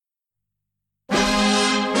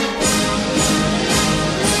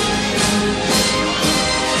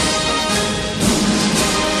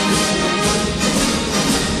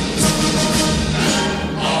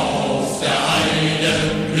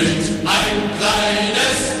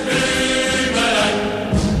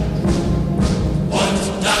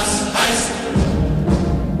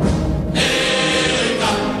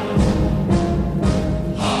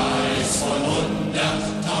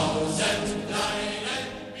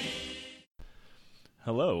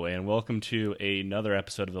Hello, and welcome to another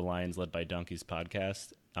episode of the Lions Led by Donkeys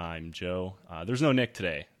podcast. I'm Joe. There's no Nick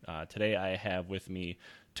today. Today I have with me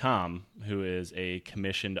Tom, who is a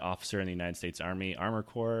commissioned officer in the United States Army Armor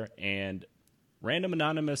Corps and random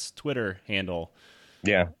anonymous Twitter handle.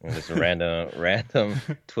 Yeah, I'm just a random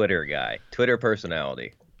Twitter guy, Twitter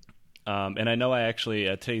personality. And I know I actually,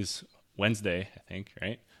 today's Wednesday, I think,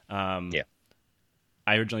 right? Yeah,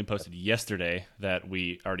 I originally posted yesterday that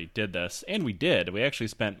we already did this, and we did. We actually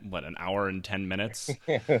spent, an hour and 10 minutes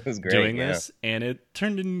it was great. doing Yeah, this, and it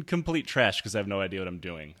turned in complete trash because I have no idea what I'm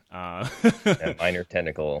doing. yeah, minor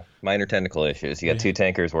technical issues. You got two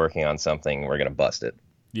tankers working on something. We're gonna bust it,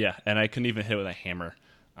 Yeah, and I couldn't even hit it with a hammer.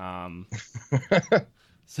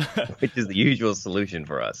 So, which is the usual solution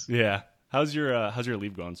for us. yeah, how's your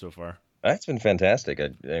leave going so far? That's been fantastic. I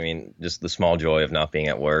mean, just the small joy of not being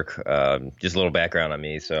at work. Just a little background on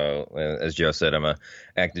me. So, as Joe said, I'm a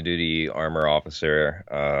active duty armor officer,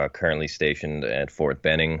 currently stationed at Fort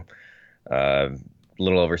Benning. A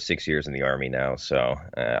little over 6 years in the Army now. So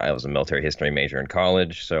I was a military history major in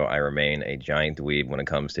college. So I remain a giant dweeb when it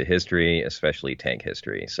comes to history, especially tank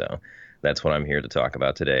history. So that's what I'm here to talk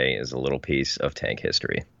about today is a little piece of tank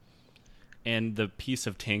history. And the piece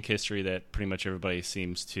of tank history that pretty much everybody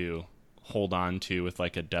seems to hold on to with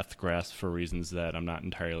like a death grasp for reasons that I'm not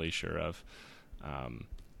entirely sure of. Um,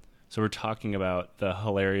 so we're talking about the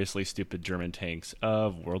hilariously stupid German tanks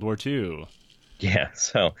of World War II. Yeah.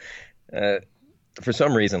 So uh, for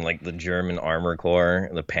some reason, like the German Armor Corps,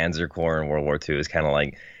 the Panzer Corps in World War II is kind of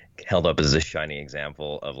like held up as a shining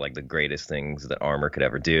example of like the greatest things that armor could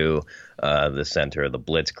ever do. The center of the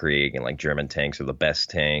Blitzkrieg and like German tanks are the best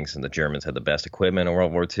tanks, and the Germans had the best equipment in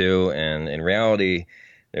World War II. And in reality,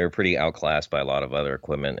 they were pretty outclassed by a lot of other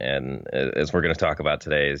equipment. And as we're going to talk about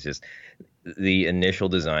today, is just the initial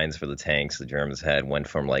designs for the tanks the Germans had went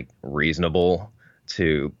from like reasonable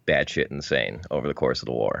to batshit insane over the course of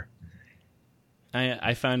the war.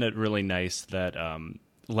 I found it really nice that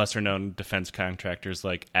lesser known defense contractors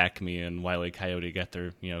like Acme and Wile E. Coyote got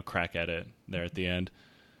their crack at it there at the end.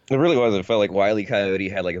 It really was. It felt like Wile E. Coyote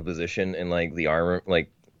had like a position in like the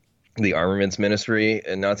armaments ministry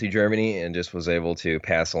in Nazi Germany, and just was able to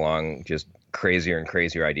pass along just crazier and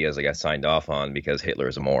crazier ideas that got signed off on because Hitler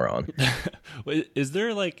is a moron. Is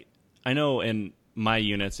there like, I know in my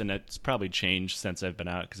units, and it's probably changed since I've been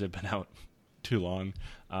out because I've been out too long.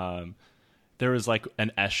 Um, there was like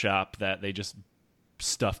an S shop that they just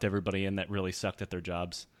stuffed everybody in that really sucked at their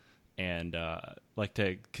jobs. And like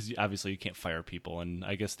to, because obviously you can't fire people, and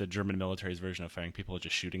I guess the German military's version of firing people is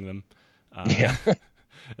just shooting them. Uh, Yeah.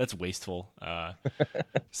 that's wasteful.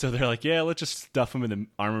 So they're like, yeah, let's just stuff them in the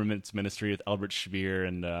armaments ministry with Albert Speer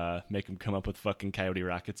and make them come up with fucking coyote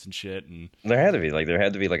rockets and shit. And There had to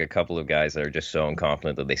be like a couple of guys that are just so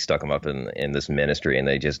incompetent that they stuck them up in this ministry, and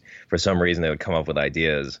they just for some reason they would come up with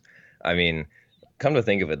ideas. I mean, come to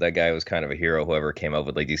think of it, that guy was kind of a hero. Whoever came up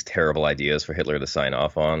with like these terrible ideas for Hitler to sign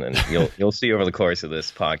off on, and you'll see over the course of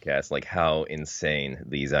this podcast like how insane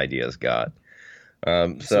these ideas got. so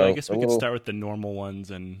I So guess a we could little start with the normal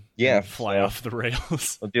ones yeah. and fly So off the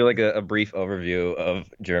rails. I'll do like a brief overview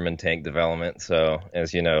of German tank development. So,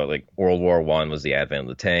 as you know, like World War I was the advent of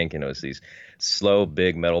the tank, and it was these slow,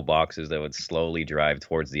 big metal boxes that would slowly drive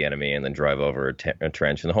towards the enemy and then drive over a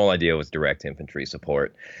trench. And the whole idea was direct infantry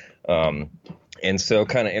support. Um, and so,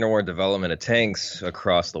 kind of interwar development of tanks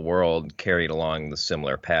across the world carried along the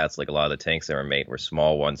similar paths. Like a lot of the tanks that were made were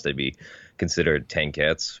small ones. They'd be considered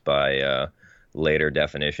tankettes by later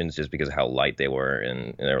definitions just because of how light they were,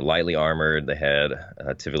 and they were lightly armored. They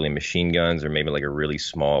had typically machine guns or maybe like a really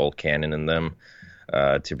small cannon in them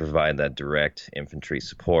to provide that direct infantry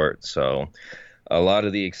support. So a lot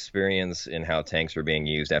of the experience in how tanks were being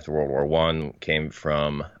used after World War One came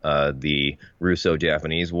from the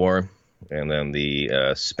Russo-Japanese War and then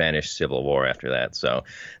the Spanish Civil War after that. So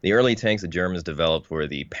the early tanks the Germans developed were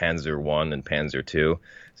the Panzer One and Panzer Two.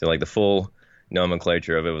 So like the full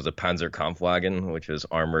nomenclature of it was a Panzerkampfwagen, which was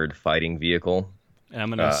armored fighting vehicle. And I'm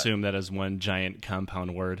going to Uh, assume that is one giant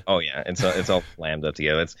compound word. oh yeah, it's all slammed up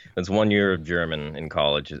together. It's 1 year of German in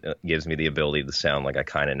college. It gives me the ability to sound like I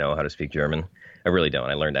kind of know how to speak German. I really don't.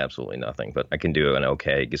 I learned absolutely nothing, but I can do an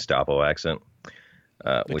okay Gestapo accent,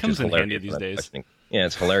 It which is comes in handy hilarious these when I'm days. questioning. Yeah,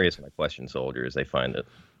 it's hilarious when I question soldiers. They find it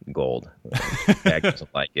gold. Mag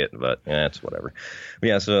doesn't like it, but yeah, it's whatever. But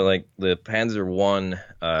yeah, so like the Panzer One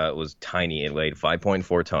was tiny. It weighed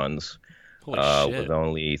 5.4 tons. Holy Was shit.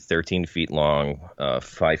 only 13 feet long,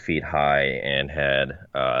 5 feet high, and had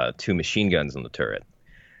two machine guns in the turret.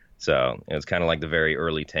 So it was kind of like the very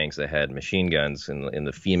early tanks that had machine guns in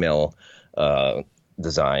the female uh,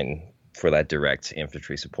 design for that direct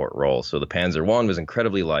infantry support role. So the Panzer I was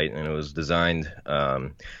incredibly light, and it was designed.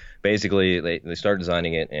 Basically, they started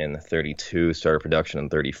designing it in 32, started production in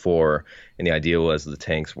 34, and the idea was the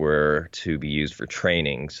tanks were to be used for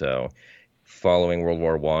training. So following World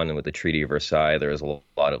War One and with the Treaty of Versailles, there was a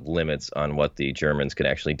lot of limits on what the Germans could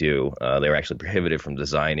actually do. They were actually prohibited from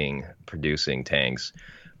designing, producing tanks,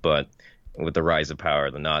 but with the rise of power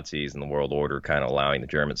of the Nazis and the world order kind of allowing the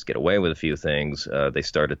Germans to get away with a few things, they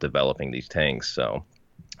started developing these tanks. So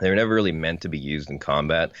they were never really meant to be used in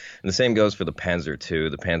combat. And the same goes for the Panzer II.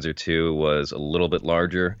 The Panzer II was a little bit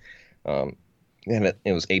larger. And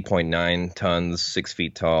it was 8.9 tons, 6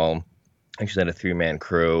 feet tall. Actually had a three-man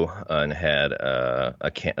crew and had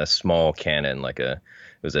a small cannon, it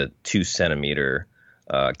was a 2 centimeter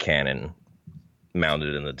cannon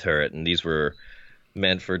mounted in the turret. And these were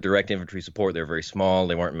meant for direct infantry support. They're very small.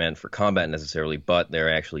 They weren't meant for combat necessarily, but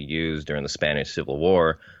they're actually used during the Spanish Civil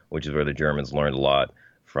War, which is where the Germans learned a lot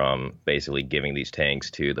from basically giving these tanks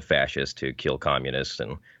to the fascists to kill communists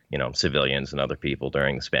and civilians and other people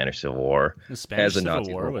during the Spanish Civil War. The Spanish Civil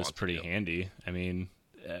War was pretty handy. I mean,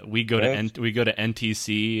 we go to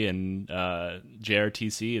NTC and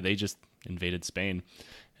JRTC. They just invaded Spain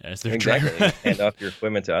as their exactly. Hand off your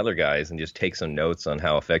equipment to other guys and just take some notes on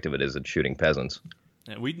how effective it is at shooting peasants.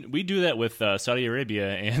 We do that with Saudi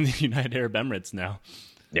Arabia and the United Arab Emirates now.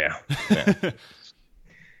 Yeah. I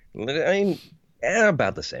mean,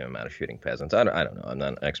 about the same amount of shooting peasants. I don't know. I'm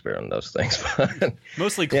not an expert on those things. But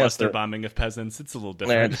mostly cluster bombing of peasants. It's a little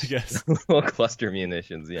different, I guess. Little cluster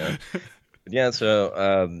munitions, yeah. Yeah,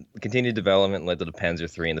 so continued development led to the Panzer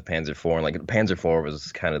III and the Panzer IV. And the Panzer IV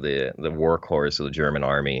was kind of the workhorse of the German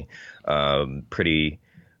army. Pretty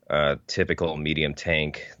typical medium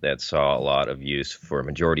tank that saw a lot of use for a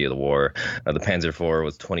majority of the war. The Panzer IV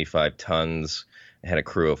was 25 tons. It had a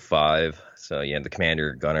crew of 5. So you had the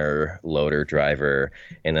commander, gunner, loader, driver,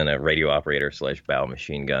 and then a radio operator / bow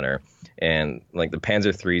machine gunner. And the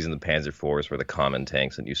Panzer IIIs and the Panzer IVs were the common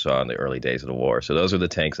tanks that you saw in the early days of the war. So those are the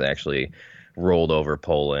tanks that actually rolled over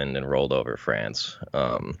Poland and rolled over France.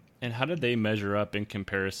 And how did they measure up in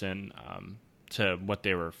comparison to what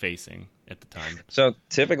they were facing at the time? So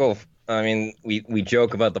typical, I mean, we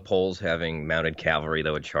joke about the Poles having mounted cavalry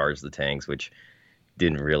that would charge the tanks, which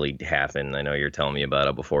didn't really happen. I know you're telling me about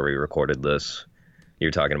it before we recorded this. You're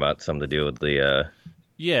talking about something to do with the...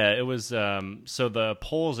 Yeah, it was... so the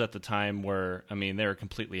Poles at the time were... I mean, they were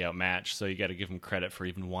completely outmatched, so you got to give them credit for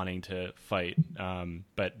even wanting to fight.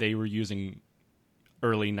 But they were using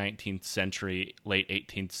early 19th century, late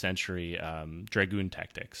 18th century dragoon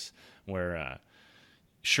tactics, where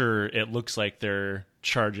sure, it looks like they're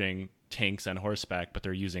charging tanks on horseback, but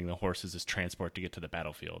they're using the horses as transport to get to the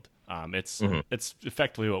battlefield. It's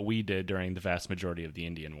effectively what we did during the vast majority of the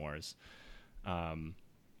Indian Wars.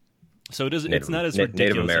 So it is. It's not as ridiculous.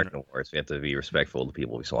 Native American wars. We have to be respectful of the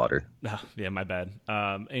people we slaughtered. Yeah, my bad.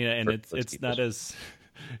 It's not as.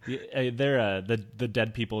 They're the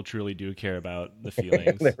dead people truly do care about the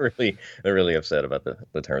feelings. they're really upset about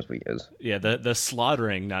the terms we use. Yeah, the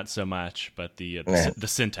slaughtering not so much, but the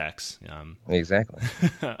syntax. Exactly.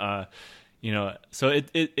 So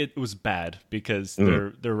it was bad because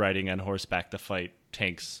they're riding on horseback to fight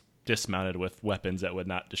tanks dismounted with weapons that would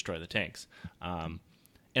not destroy the tanks.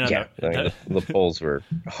 The Poles were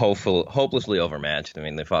hopelessly overmatched. I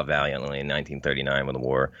mean, they fought valiantly in 1939 when the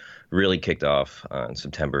war really kicked off in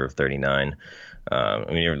September of 39. I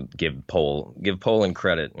mean, you give Poland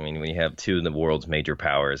credit. I mean, when you have two of the world's major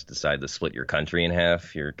powers decide to split your country in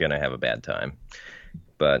half, you're gonna have a bad time.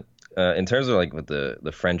 But in terms of with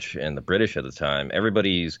the French and the British at the time,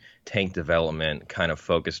 everybody's tank development kind of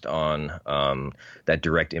focused on that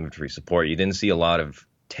direct infantry support. You didn't see a lot of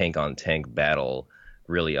tank-on-tank battle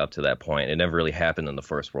really up to that point. It never really happened in the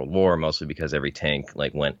First World War, mostly because every tank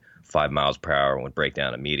went 5 miles per hour and would break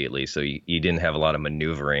down immediately. So you didn't have a lot of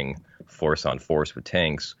maneuvering force on force with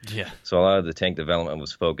tanks. Yeah. So a lot of the tank development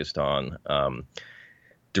was focused on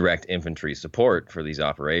direct infantry support for these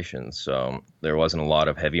operations. So there wasn't a lot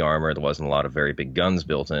of heavy armor. There wasn't a lot of very big guns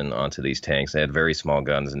built in onto these tanks. They had very small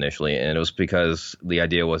guns initially, and it was because the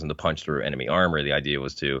idea wasn't to punch through enemy armor. The idea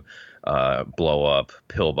was to blow up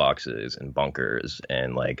pillboxes and bunkers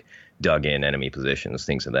and dug in enemy positions,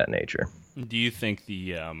 things of that nature. Do you think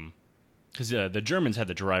because the Germans had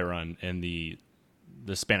the dry run in the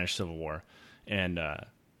Spanish Civil War, and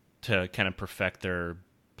to kind of perfect their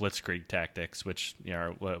blitzkrieg tactics, which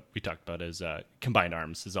are what we talked about as combined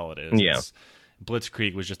arms is all it is. Yeah.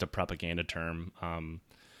 Blitzkrieg was just a propaganda term,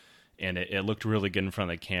 and it looked really good in front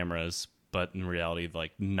of the cameras, but in reality,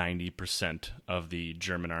 90% of the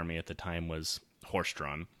German army at the time was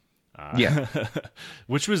horse-drawn. Yeah,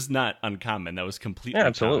 which was not uncommon. That was completely yeah, common.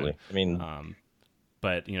 absolutely. I mean,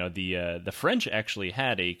 But the French actually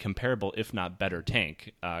had a comparable, if not better,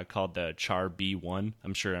 tank called the Char B1.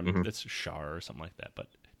 I'm sure it's Char or something like that, but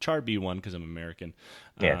Char B1 because I'm American.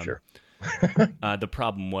 yeah, sure. The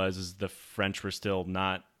problem was is the French were still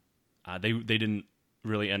not. They didn't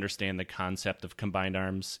really understand the concept of combined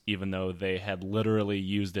arms, even though they had literally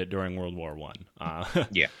used it during World War One.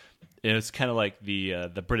 Yeah. It's kind of like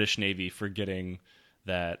the British Navy forgetting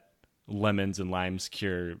that lemons and limes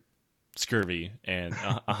cure scurvy, and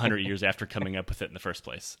 100 years after coming up with it in the first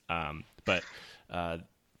place. But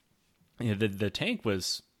the tank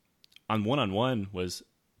was on one was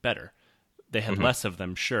better. They had less of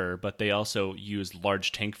them, sure, but they also used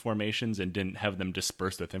large tank formations and didn't have them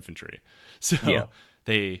dispersed with infantry. So Yeah.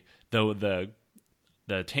 the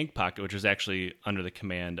tank pocket, which was actually under the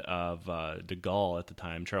command of de Gaulle at the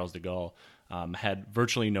time, Charles de Gaulle, had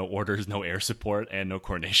virtually no orders, no air support, and no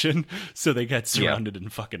coordination. So they got surrounded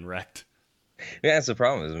and fucking wrecked. Yeah, that's the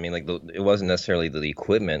problem. I mean, like it wasn't necessarily the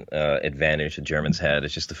equipment advantage the Germans had.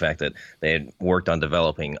 It's just the fact that they had worked on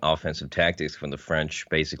developing offensive tactics from the French,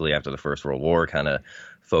 basically after the First World War, kind of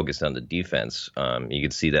focused on the defense. You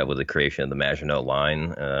could see that with the creation of the Maginot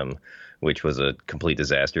Line, which was a complete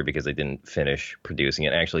disaster because they didn't finish producing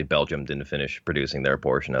it. Actually, Belgium didn't finish producing their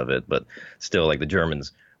portion of it, but still, like the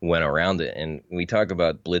Germans went around it. And we talk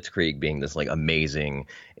about Blitzkrieg being this like amazing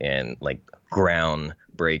and like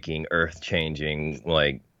groundbreaking, earth-changing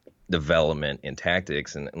like development in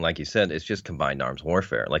tactics, and like you said, it's just combined arms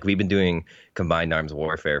warfare. Like we've been doing combined arms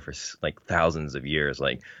warfare for like thousands of years.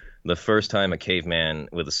 Like the first time a caveman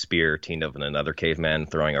with a spear teamed up with another caveman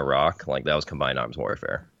throwing a rock, like that was combined arms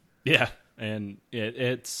warfare. Yeah, and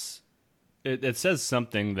it says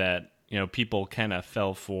something that people kind of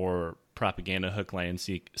fell for propaganda hook, line, and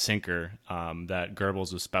sinker that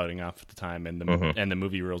Goebbels was spouting off at the time, and the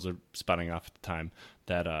movie reels are spouting off at the time.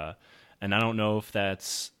 That and I don't know if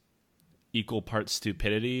that's equal parts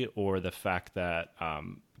stupidity or the fact that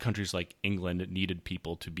countries like England needed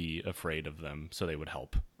people to be afraid of them so they would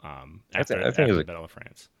help after the Battle of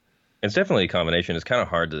France. It's definitely a combination. It's kind of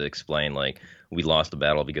hard to explain. Like we lost the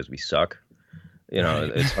battle because we suck.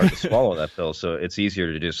 It's hard to swallow that pill. So it's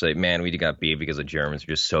easier to just say, man, we got beat because the Germans are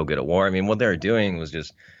just so good at war. I mean, what they were doing was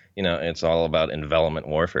just, it's all about envelopment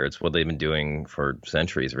warfare. It's what they've been doing for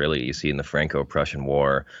centuries, really. You see in the Franco-Prussian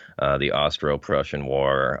War, the Austro-Prussian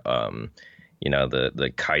War, the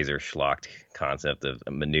Kaiserschlacht concept of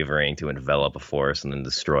maneuvering to envelop a force and then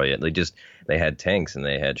destroy it. They had tanks and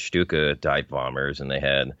they had Stuka dive bombers and they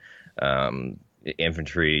had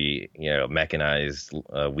infantry, mechanized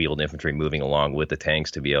wheeled infantry moving along with the tanks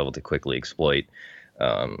to be able to quickly exploit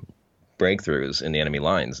breakthroughs in the enemy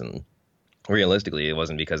lines. And realistically, it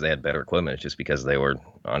wasn't because they had better equipment. It's just because they were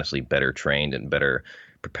honestly better trained and better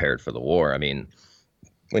prepared for the war. I mean,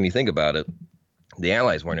 when you think about it, the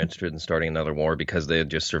Allies weren't interested in starting another war because they had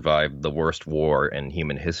just survived the worst war in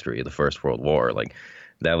human history, the First World War. Like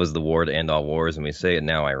that was the war to end all wars. And we say it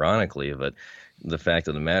now ironically, but the fact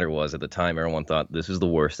of the matter was, at the time, everyone thought this is the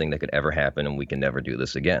worst thing that could ever happen, and we can never do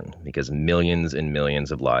this again, because millions and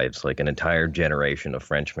millions of lives, like an entire generation of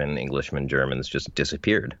Frenchmen, Englishmen, Germans, just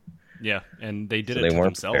disappeared. Yeah, and they did it to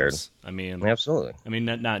themselves. Prepared. I mean, absolutely. I mean,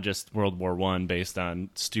 not just World War I based on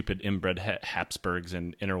stupid inbred Habsburgs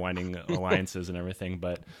and intertwining alliances and everything,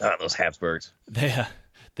 but those Habsburgs.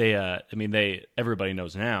 Everybody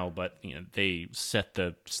knows now, but they set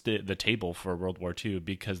the table for World War II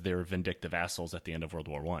because they were vindictive assholes at the end of World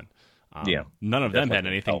War One. None of them had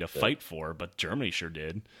anything to fight for, but Germany sure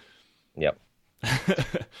did. Yep.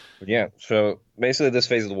 Yeah. So basically, this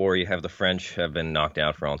phase of the war, you have the French have been knocked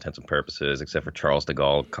out for all intents and purposes, except for Charles de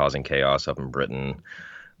Gaulle causing chaos up in Britain,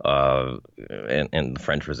 and the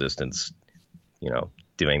French resistance,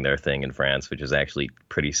 doing their thing in France, which is actually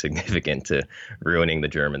pretty significant to ruining the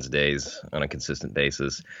Germans' days on a consistent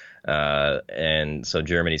basis. And so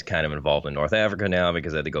Germany's kind of involved in North Africa now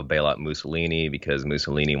because they had to go bail out Mussolini, because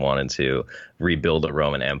Mussolini wanted to rebuild the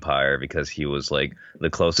Roman Empire because he was like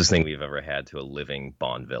the closest thing we've ever had to a living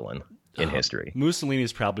Bond villain in history. Mussolini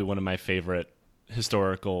is probably one of my favorite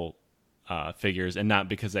historical figures, and not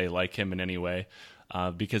because I like him in any way,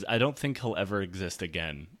 because I don't think he'll ever exist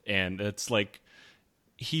again. And it's like,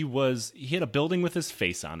 he had a building with his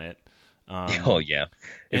face on it. Oh yeah.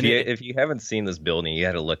 If you haven't seen this building, you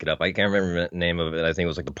got to look it up. I can't remember the name of it. I think it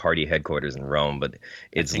was like the party headquarters in Rome, but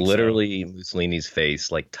it's literally Mussolini's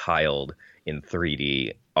face like tiled in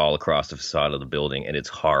 3D all across the facade of the building, and it's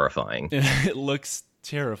horrifying. It looks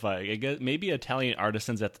terrifying. I guess maybe Italian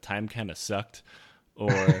artisans at the time kind of sucked,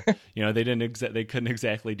 or they couldn't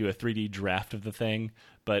exactly do a 3D draft of the thing,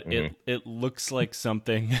 but Hmm. it looks like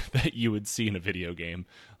something that you would see in a video game.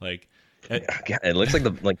 Like, it, God, it looks like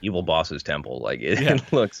the evil boss's temple. Like it, yeah,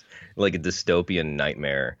 it looks like a dystopian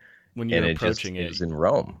nightmare, when you're and approaching it it, was in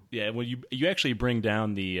Rome. yeah, when you actually bring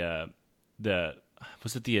down the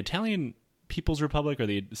was it the Italian People's Republic or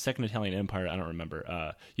the Second Italian Empire? I don't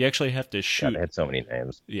remember. You actually have to God, they shoot. had so many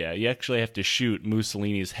names. Yeah, you actually have to shoot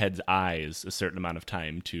Mussolini's head's eyes a certain amount of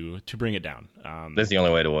time to bring it down. That's the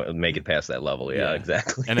only way to make it past that level. Yeah, Yeah,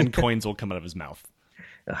 exactly. and then coins will come out of his mouth.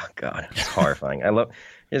 Oh God, it's horrifying.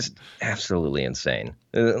 It's absolutely insane.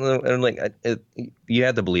 And like, you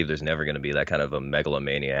had to believe there's never going to be that kind of a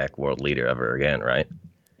megalomaniac world leader ever again, right?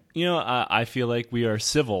 I feel like we are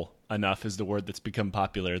civil enough is the word that's become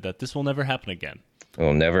popular that this will never happen again. It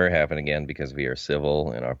will never happen again because we are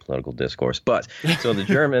civil in our political discourse. But so the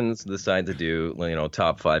Germans decide to do,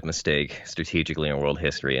 top five mistake strategically in world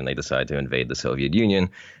history, and they decide to invade the Soviet Union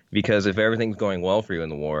because if everything's going well for you in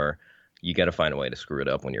the war, you got to find a way to screw it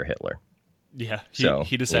up when you're Hitler. Yeah, So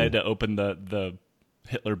he decided to open the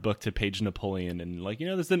Hitler book to page Napoleon, and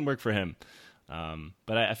this didn't work for him.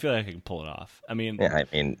 But I feel like I can pull it off. I mean, yeah,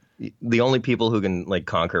 I mean, the only people who can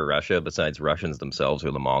conquer Russia besides Russians themselves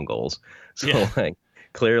are the Mongols. So yeah,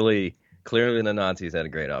 clearly the Nazis had a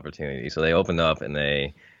great opportunity. So they opened up and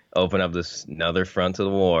they open up this another front to the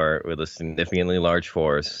war with a significantly large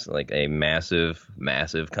force, like a massive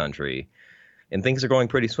country. And things are going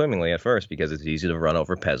pretty swimmingly at first because it's easy to run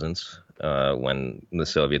over peasants when the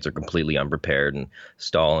Soviets are completely unprepared, and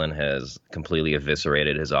Stalin has completely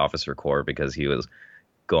eviscerated his officer corps because he was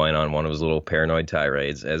going on one of his little paranoid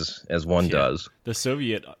tirades, as one yeah. does. The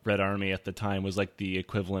Soviet Red Army at the time was like the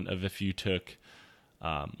equivalent of if you took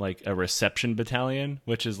like a reception battalion,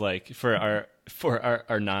 which is like for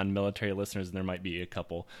our non-military listeners, and there might be a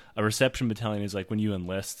couple. A reception battalion is like when you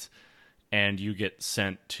enlist and you get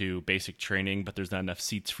sent to basic training, but there's not enough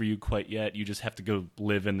seats for you quite yet. You just have to go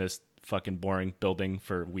live in this fucking boring building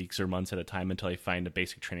for weeks or months at a time until they find a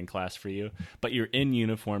basic training class for you. But you're in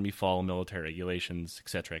uniform, you follow military regulations,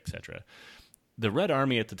 etc., etc. The Red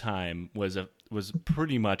Army at the time was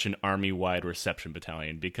pretty much an army-wide reception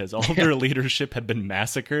battalion because all of their leadership had been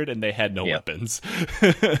massacred and they had no Yeah. weapons.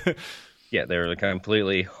 Yeah, they were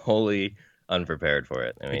completely, wholly unprepared for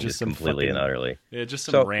it. I mean, just completely and utterly. Yeah, just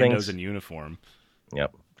some So randos in uniform.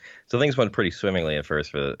 Yep. So things went pretty swimmingly at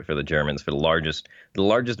first for the Germans. For the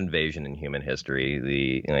largest invasion in human history,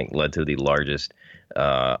 led to the largest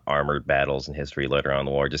armored battles in history later on in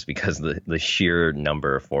the war, just because the sheer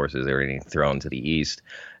number of forces they were getting thrown to the east.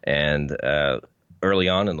 And early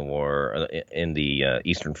on in the war, in the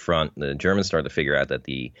Eastern Front, the Germans started to figure out that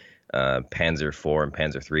the Panzer IV and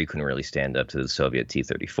Panzer III couldn't really stand up to the Soviet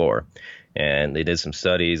T-34. And they did some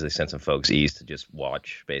studies. They sent some folks east to just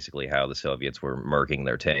watch basically how the Soviets were murking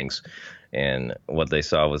their tanks. And what they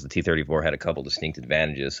saw was the T-34 had a couple distinct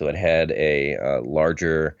advantages. So it had a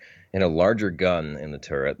larger gun in the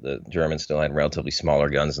turret. The Germans still had relatively smaller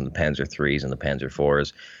guns than the Panzer IIIs and the Panzer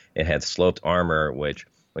IVs. It had sloped armor, which,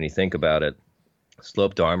 when you think about it,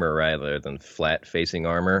 sloped armor rather than flat-facing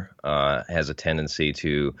armor has a tendency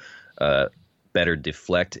to better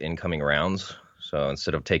deflect incoming rounds. So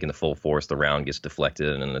instead of taking the full force, the round gets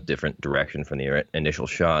deflected in a different direction from the initial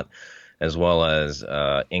shot, as well as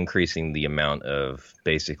increasing the amount of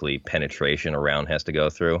basically penetration a round has to go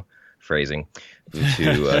through, phrasing,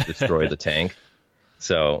 to destroy the tank.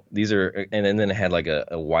 So these are, and then it had like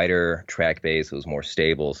a wider track base. It was more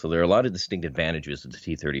stable. So there are a lot of distinct advantages that the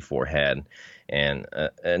T-34 had. And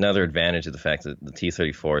another advantage of the fact that the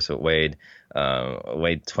T-34, so it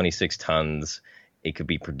weighed 26 tons. It could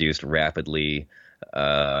be produced rapidly.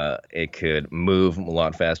 It could move a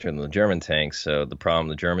lot faster than the German tanks. So the problem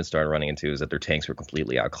the Germans started running into is that their tanks were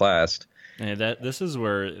completely outclassed. And this is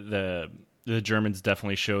where the Germans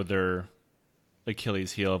definitely show their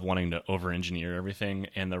Achilles heel of wanting to over-engineer everything,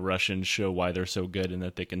 and the Russians show why they're so good and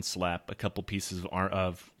that they can slap a couple pieces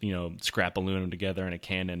of scrap aluminum together in a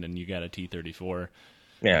cannon, and you got a T-34.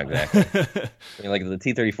 Yeah, exactly. I mean, like the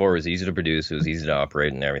T-34 was easy to produce, it was easy to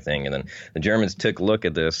operate and everything, and then the Germans took a look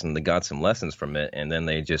at this and they got some lessons from it, and then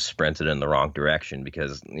they just sprinted in the wrong direction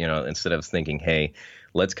because, instead of thinking, hey,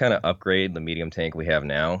 let's kind of upgrade the medium tank we have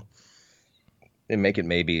now and make it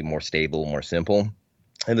maybe more stable, more simple,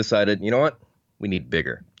 and decided, you know what? We need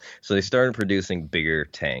bigger. So they started producing bigger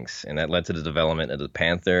tanks, and that led to the development of the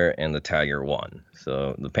Panther and the Tiger I.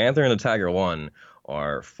 So the Panther and the Tiger I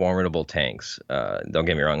are formidable tanks. Don't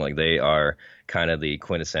get me wrong, like they are kind of the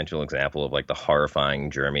quintessential example of like the horrifying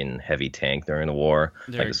German heavy tank during the war,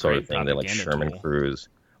 They're like the sort great of thing that like propaganda Sherman tool. crews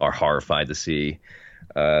are horrified to see.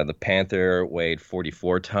 The Panther weighed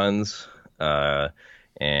 44 tons, uh,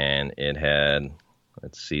 and it had,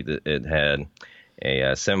 let's see, it had a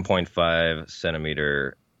 7.5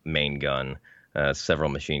 centimeter main gun, several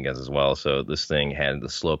machine guns as well. So this thing had the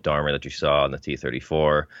sloped armor that you saw in the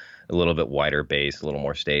T-34, a little bit wider base, a little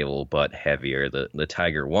more stable, but heavier. The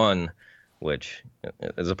Tiger One, which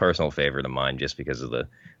is a personal favorite of mine, just because of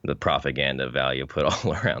the propaganda value put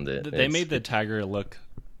all around it. They made the Tiger look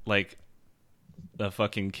like the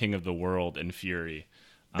fucking king of the world in Fury.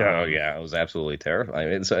 Oh yeah, it was absolutely terrifying.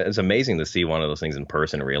 It's amazing to see one of those things in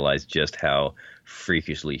person and realize just how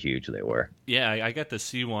freakishly huge they were. Yeah, I got to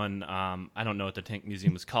see one. I don't know what the tank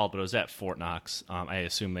museum was called, but it was at Fort Knox. I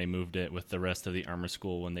assume they moved it with the rest of the armor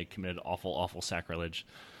school when they committed awful sacrilege.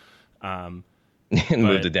 Um, And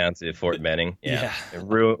moved but it down to Fort Benning. yeah, Yeah, it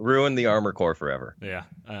ruined the Armor Corps forever. yeah,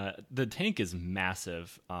 the tank is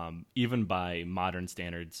massive, even by modern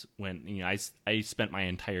standards. When I spent my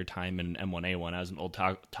entire time in M1A1. I was an old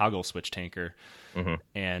toggle switch tanker, Hmm.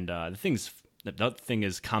 and the thing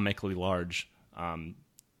is comically large.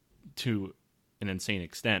 To an insane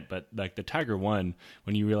extent, but like the Tiger One,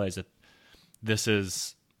 when you realize that this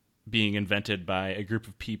is being invented by a group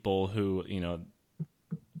of people who,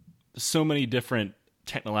 so many different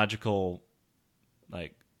technological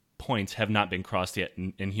like points have not been crossed yet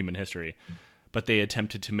in human history, but they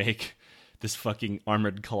attempted to make this fucking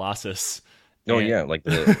armored colossus. Oh And yeah, like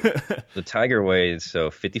the Tiger weighs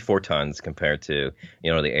so 54 tons compared to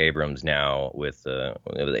the Abrams now with the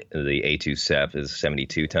A2 SEP is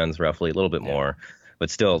 72 tons roughly, a little bit yeah, more,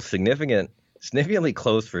 but still significantly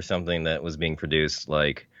close for something that was being produced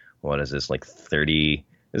like what is this like 30?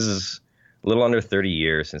 This is a little under 30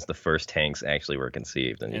 years since the first tanks actually were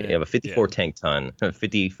conceived, and and you have a yeah,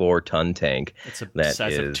 54 ton tank it's a that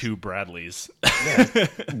size of is. two Bradleys. Yeah,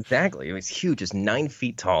 exactly. It was huge. It's 9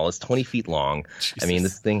 feet tall. It's 20 feet long. I mean,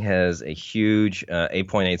 this Jesus, thing has a huge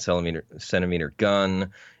 8.8 centimeter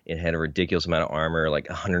gun. It had a ridiculous amount of armor, like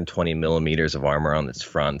 120 millimeters of armor on its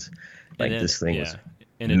front. and Like it this thing was yeah.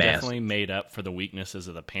 And it massive. definitely made up for the weaknesses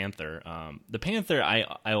of the Panther. The Panther,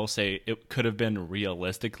 I will say, it could have been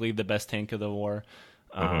realistically the best tank of the war,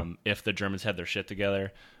 Hmm. if the Germans had their shit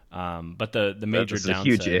together. But the major That's a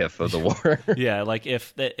huge downside, if of the war. yeah, like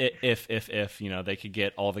if they could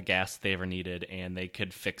get all the gas they ever needed and they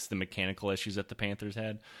could fix the mechanical issues that the Panthers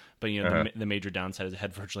had, but Uh-huh. the major downside is it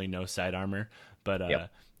had virtually no side armor. But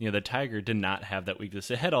Yep. the Tiger did not have that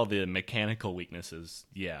weakness. It had all the mechanical weaknesses,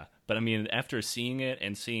 yeah. But I mean, after seeing it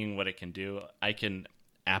and seeing what it can do, I can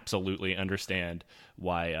absolutely understand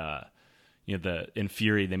why. In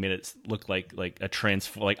Fury they made it look like a like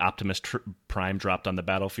Prime dropped on the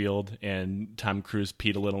battlefield and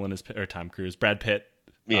Brad Pitt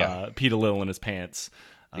Yeah. peed a little in his pants.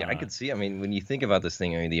 Yeah, I Uh, could see. I mean, when you think about this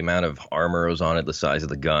thing, I mean, the amount of armor was on it, the size of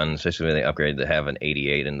the gun, especially when they upgraded to have an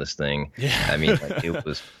 88 in this thing. I mean, like, yeah, it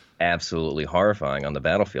was absolutely horrifying on the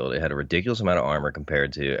battlefield. It had a ridiculous amount of armor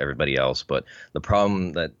compared to everybody else. But the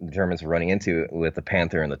problem that the Germans were running into with the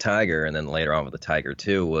Panther and the Tiger, and then later on with the Tiger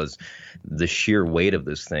too, was the sheer weight of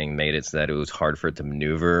this thing made it so that it was hard for it to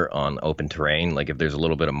maneuver on open terrain. Like if there's a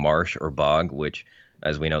little bit of marsh or bog, which,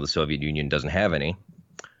 as we know, the Soviet Union doesn't have any,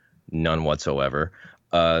 none whatsoever.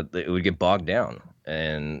 It would get bogged down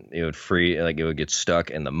and it would get stuck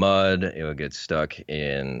in the mud. It would get stuck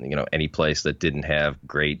in, any place that didn't have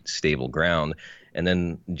great stable ground. And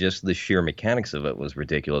then just the sheer mechanics of it was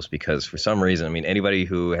ridiculous because for some reason, I mean, anybody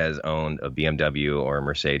who has owned a BMW or a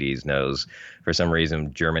Mercedes knows for some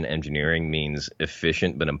reason German engineering means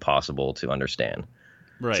efficient but impossible to understand.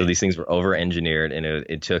 So right. these things were over engineered, and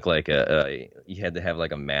it took like you had to have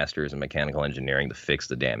like a master's in mechanical engineering to fix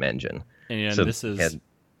the damn engine. And So this they is had,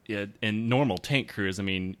 yeah, in normal tank crews. I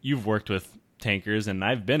mean, you've worked with tankers, and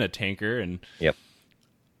I've been a tanker, and yep.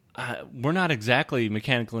 we're not exactly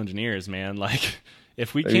mechanical engineers, man. Like,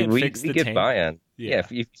 if we I mean, can't we fix we the get tank, by on, yeah. yeah,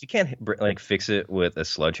 If you can't like fix it with a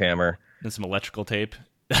sledgehammer and some electrical tape.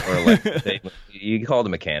 or electrical tape, you call the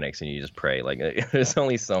mechanics and you just pray. Like there's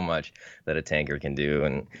only so much that a tanker can do,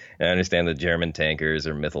 and I understand the German tankers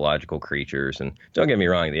are mythological creatures. And don't get me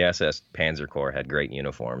wrong, the SS Panzer Corps had great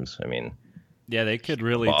uniforms. I mean, Yeah, they could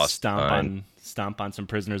really boss fine. stomp on some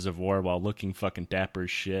prisoners of war while looking fucking dapper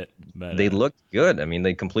as shit. But They looked good. I mean,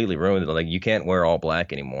 they completely ruined it. Like you can't wear all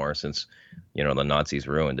black anymore since the Nazis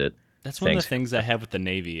ruined it. that's one of the Thanks. things I have with the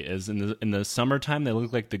Navy is in the summertime they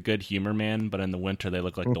look like the good humor man, but in the winter they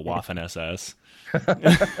look like the Waffen SS.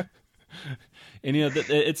 And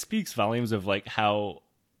it speaks volumes of like how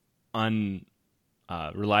un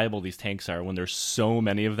reliable these tanks are when there's so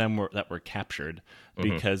many of them that were captured Hmm.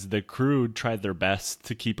 because the crew tried their best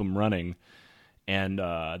to keep them running and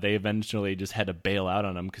they eventually just had to bail out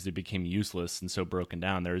on them because it became useless and so broken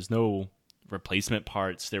down. There was no replacement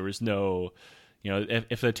parts. There was no,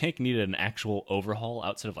 if the tank needed an actual overhaul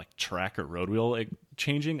outside of like track or road wheel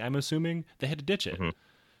changing, I'm assuming they had to ditch it. Hmm.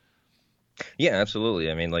 Yeah, absolutely.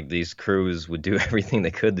 I mean, like these crews would do everything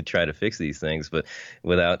they could to try to fix these things, but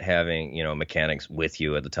without having, mechanics with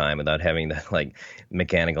you at the time, without having that like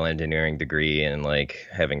mechanical engineering degree and like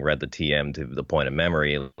having read the TM to the point of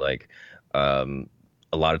memory, like um,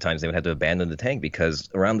 a lot of times they would have to abandon the tank because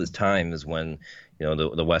around this time is when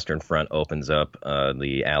the Western Front opens up.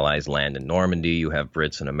 The Allies land in Normandy. You have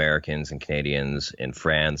Brits and Americans and Canadians in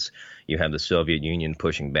France. You have the Soviet Union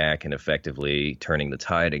pushing back and effectively turning the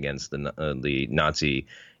tide against the Nazi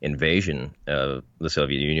invasion of the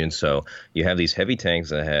Soviet Union. So you have these heavy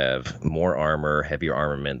tanks that have more armor, heavier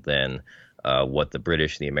armament than what the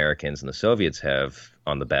British, the Americans, and the Soviets have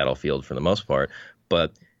on the battlefield for the most part.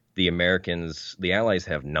 But the Allies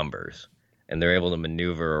have numbers, and they're able to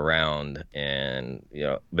maneuver around and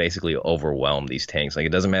basically overwhelm these tanks. Like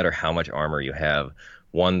it doesn't matter how much armor you have.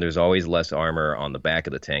 One, there's always less armor on the back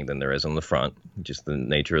of the tank than there is on the front. Just the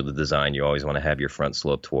nature of the design, you always want to have your front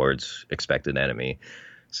slope towards expected enemy.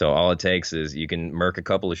 So all it takes is you can murk a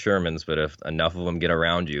couple of Shermans, but if enough of them get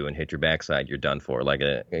around you and hit your backside, you're done for.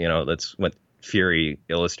 That's what Fury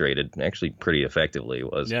illustrated actually pretty effectively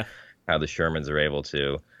was how the Shermans are able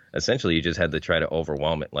to. Essentially, you just had to try to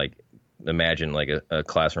overwhelm it. Like imagine like a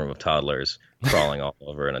classroom of toddlers crawling all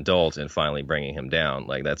over an adult and finally bringing him down.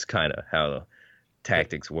 Like that's kind of how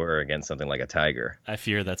tactics were against something like a Tiger. I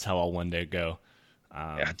fear that's how I'll one day go.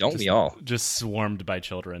 Yeah, don't we all? Just swarmed by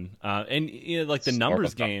children. And like the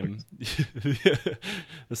numbers game,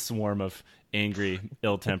 the swarm of angry,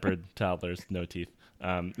 ill-tempered toddlers, no teeth.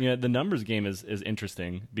 The numbers game is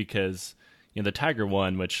interesting because the Tiger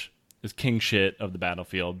one, which is king shit of the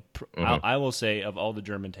battlefield. I will say of all the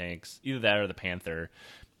German tanks, either that or the Panther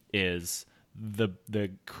is the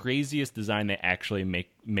craziest design they actually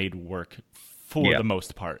made work for the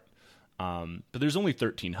most part. But there's only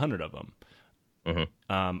 1,300 of them.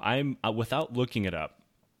 I'm without looking it up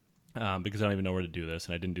because I don't even know where to do this,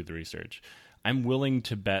 and I didn't do the research. I'm willing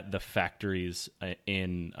to bet the factories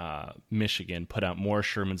in Michigan put out more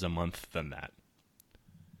Shermans a month than that.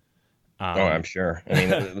 I'm sure. I mean,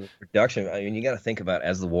 the production. I mean, you got to think about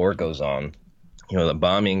as the war goes on. The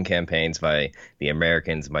bombing campaigns by the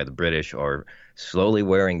Americans, by the British, are slowly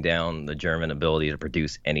wearing down the German ability to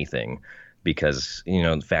produce anything. Because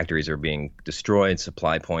the factories are being destroyed,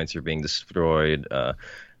 supply points are being destroyed,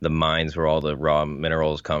 the mines where all the raw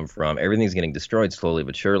minerals come from, everything's getting destroyed slowly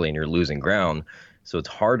but surely, and you're losing ground. So it's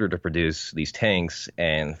harder to produce these tanks.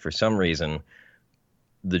 And for some reason,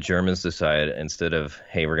 the Germans decide instead of,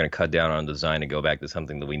 hey, we're going to cut down on design and go back to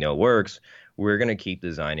something that we know works, we're going to keep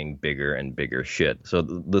designing bigger and bigger shit. So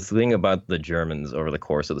the thing about the Germans over the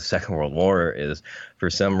course of the Second World War is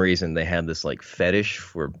for some reason they had this like fetish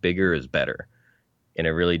for bigger is better. And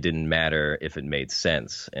it really didn't matter if it made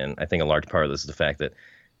sense. And I think a large part of this is the fact that,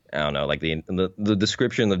 I don't know, like the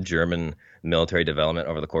description of German military development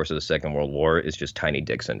over the course of the Second World War is just tiny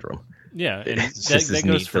dick syndrome. Yeah, and that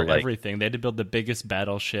goes for everything. They had to build the biggest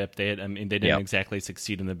battleship. They didn't exactly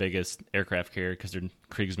succeed in the biggest aircraft carrier because their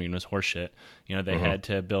Kriegsmarine was horseshit. They had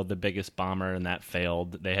to build the biggest bomber, and that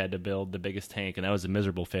failed. They had to build the biggest tank, and that was a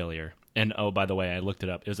miserable failure. And oh, by the way, I looked it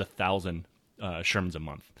up. It was 1,000 Shermans a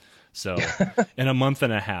month. So in a month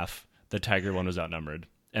and a half, the Tiger one was outnumbered,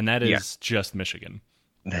 and that is just Michigan.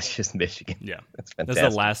 That's just Michigan. Yeah, that's fantastic.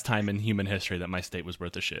 That's the last time in human history that my state was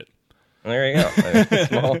worth a shit. There you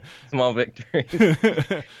go. Small victory.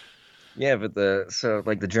 Yeah, but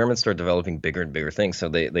the Germans start developing bigger and bigger things. So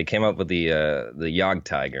they came up with the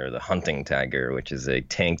Jagdtiger, the hunting Tiger, which is a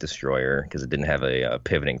tank destroyer because it didn't have a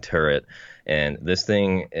pivoting turret. And this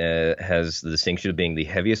thing has the distinction of being the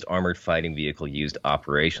heaviest armored fighting vehicle used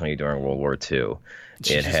operationally during World War II.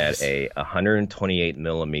 It had a 128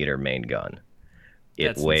 millimeter main gun.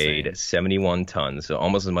 It weighed insane. 71 tons, so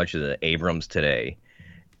almost as much as the Abrams today.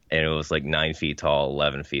 And it was like 9 feet tall,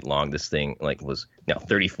 11 feet long. This thing was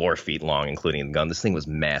 34 feet long, including the gun. This thing was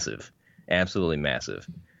massive, absolutely massive.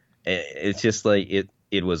 It's just like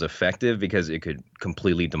it was effective because it could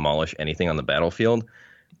completely demolish anything on the battlefield.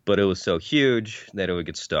 But it was so huge that it would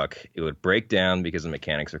get stuck. It would break down because the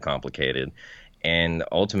mechanics are complicated. And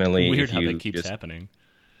ultimately, weird how that keeps happening.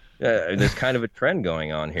 There's kind of a trend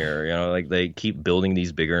going on here, like they keep building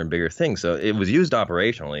these bigger and bigger things. So it was used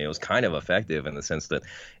operationally. It was kind of effective in the sense that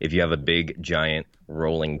if you have a big, giant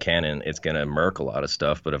rolling cannon, it's going to murk a lot of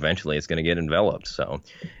stuff, but eventually it's going to get enveloped. So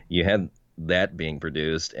you had that being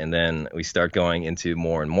produced, and then we start going into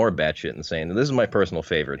more and more batshit insane. And this is my personal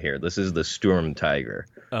favorite here. This is the Sturm Tiger,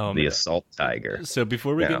 the Man. Assault Tiger. So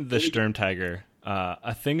before we get Now, into the Sturm Tiger,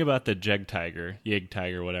 a thing about the Jäg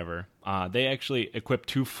Tiger, whatever, they actually equipped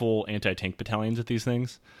 2 full anti-tank battalions with these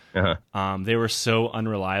things. uh-huh. They were so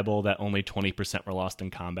unreliable that only 20% were lost in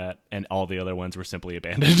combat, and all the other ones were simply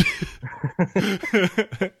abandoned.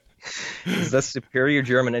 That's superior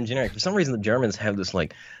German engineering. For some reason, the Germans have this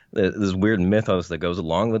like this weird mythos that goes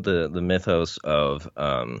along with the mythos of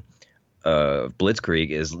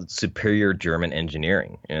Blitzkrieg is superior German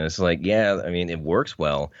engineering. And it's like, yeah, I mean, it works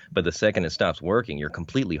well, but the second it stops working, you're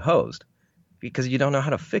completely hosed because you don't know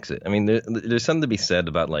how to fix it. I mean, there's something to be said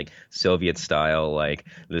about like Soviet style, like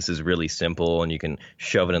this is really simple and you can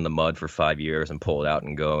shove it in the mud for 5 years and pull it out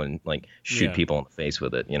and go and like shoot Yeah. people in the face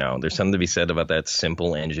with it. You know, there's something to be said about that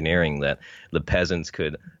simple engineering that the peasants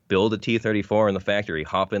could build a T-34 in the factory,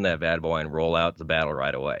 hop in that bad boy and roll out the battle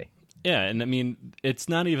right away. Yeah, and I mean, it's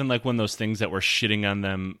not even like one of those things that we're shitting on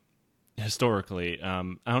them historically. I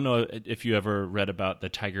don't know if you ever read about the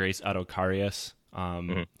Tiger Ace Otto Karius.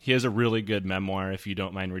 He has a really good memoir, if you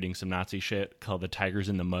don't mind reading some Nazi shit, called "The Tigers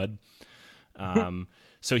in the Mud."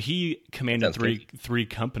 So he commanded Sounds three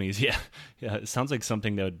companies. Yeah, yeah. It sounds like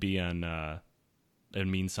something that would be on. It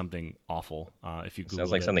means something awful. If you Google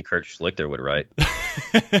Sounds like it. something Kurt Schlichter would write.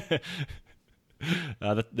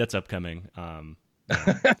 That's upcoming.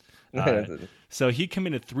 Uh, so he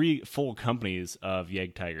commanded 3 full companies of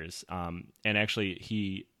Jäg Tigers, and actually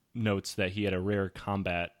he notes that he had a rare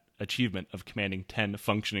combat achievement of commanding 10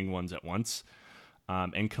 functioning ones at once,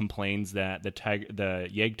 and complains that the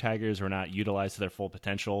Jäg Tigers were not utilized to their full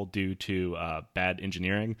potential due to bad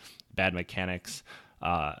engineering, bad mechanics,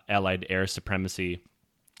 Allied air supremacy,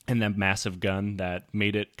 and that massive gun that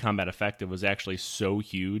made it combat effective was actually so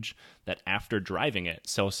huge that after driving it,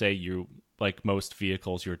 so say you, like most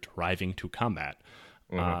vehicles, you're driving to combat,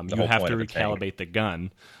 The you whole have point to of a tank. recalibrate the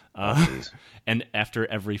gun, Jeez. and after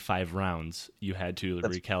every 5 rounds you had to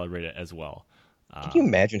recalibrate it as well. Can you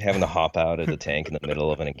imagine having to hop out of the tank in the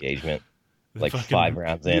middle of an engagement? Like Fucking- 5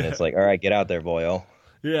 rounds in, yeah. it's like, all right, get out there, boyo.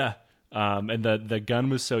 Yeah. And the gun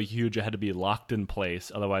was so huge it had to be locked in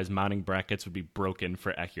place, otherwise mounting brackets would be broken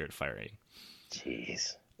for accurate firing.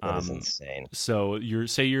 Jeez, that is insane. So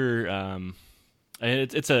it's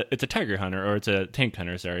a tiger hunter, or it's a tank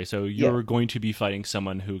hunter, sorry. So you're going to be fighting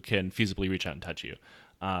someone who can feasibly reach out and touch you.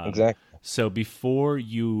 Exactly. So before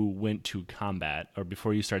you went to combat, or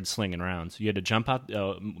before you started slinging rounds, you had to jump out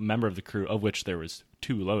a member of the crew, of which there was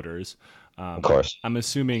 2 loaders. Of course. I'm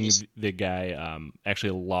assuming the guy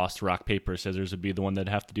actually lost rock, paper, scissors would be the one that'd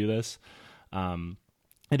have to do this. Had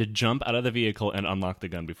to jump out of the vehicle and unlock the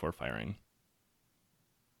gun before firing.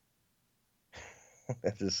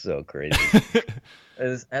 That is so crazy. It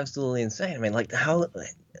is absolutely insane. I mean, like,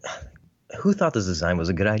 who thought this design was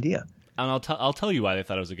a good idea? And I'll tell you why they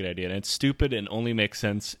thought it was a good idea. And it's stupid and only makes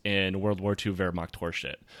sense in World War II Wehrmacht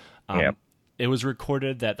horseshit. Yep. It was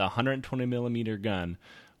recorded that the 120 millimeter gun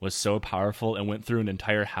was so powerful and went through an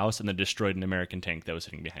entire house and then destroyed an American tank that was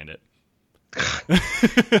sitting behind it.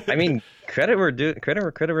 I mean, credit where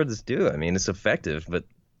credit is due. I mean, it's effective, but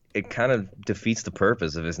it kind of defeats the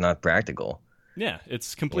purpose if it's not practical. Yeah,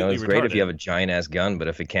 it's You know, completely it's retarded. great if you have a giant ass gun, but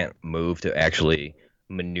if it can't move to actually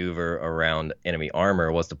maneuver around enemy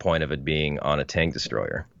armor, what's the point of it being on a tank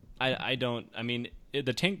destroyer? I don't. I mean,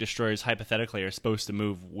 the tank destroyers hypothetically are supposed to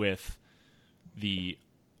move with the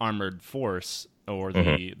armored force or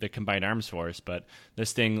the combined arms force, but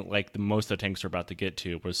this thing, like most of the tanks we're about to get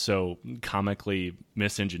to, was so comically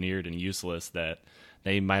misengineered and useless that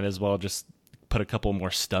they might as well just put a couple more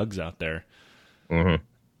stugs out there.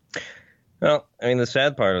 Well, I mean, the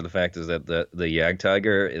sad part of the fact is that the Jagd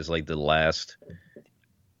Tiger is like the last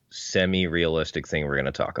semi-realistic thing we're going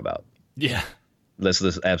to talk about. Yeah. That's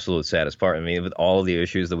the absolute saddest part. I mean, with all of the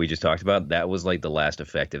issues that we just talked about, that was like the last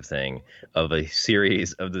effective thing of a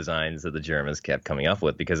series of designs that the Germans kept coming up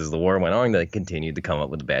with, because as the war went on, they continued to come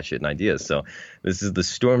up with the batshit ideas. So this is the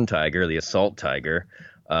Sturm Tiger, the Assault Tiger.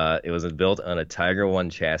 It was built on a Tiger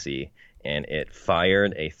 1 chassis, and it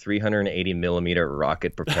fired a 380 millimeter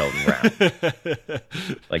rocket propelled round.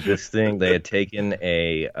 Like this thing, they had taken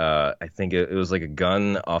I think it was like a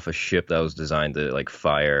gun off a ship that was designed to like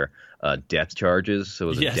fire depth charges. So it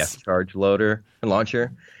was a depth charge loader and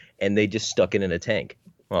launcher, and they just stuck it in a tank.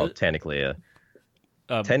 Well, technically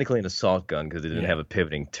an assault gun because it didn't have a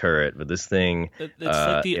pivoting turret, but this thing. It's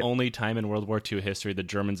like the only time in World War II history the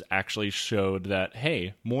Germans actually showed that,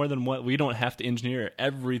 hey, more than what, we don't have to engineer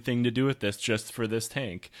everything to do with this just for this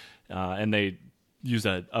tank. And they use,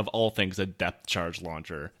 of all things, a depth charge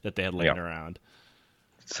launcher that they had laying around.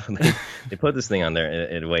 So they put this thing on there.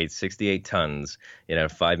 It weighed 68 tons. It had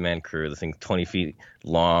a 5-man crew. The thing's 20 feet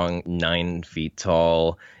long, 9 feet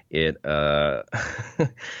tall. It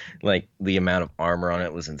like the amount of armor on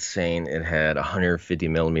it was insane. It had 150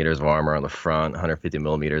 millimeters of armor on the front, 150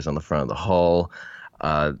 millimeters on the front of the hull.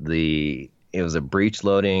 It was a breech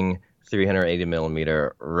loading 380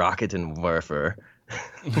 millimeter Raketentwerfer,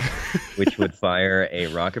 which would fire a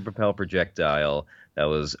rocket propelled projectile that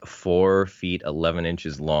was 4 feet 11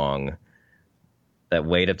 inches long, that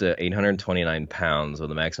weighed up to 829 pounds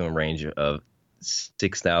with a maximum range of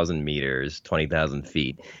 6,000 meters, 20,000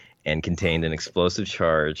 feet, and contained an explosive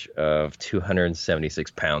charge of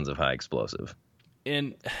 276 pounds of high explosive.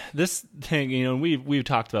 And this thing, we've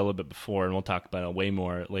talked about a little bit before, and we'll talk about it way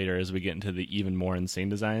more later as we get into the even more insane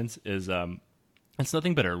designs. It's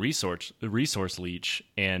nothing but a resource leech,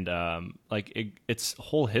 and its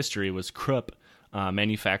whole history was Krupp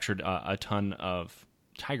manufactured a ton of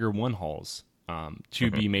Tiger One hulls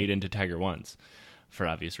to be made into Tiger Ones for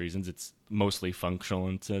obvious reasons. It's mostly functional,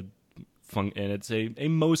 and it's a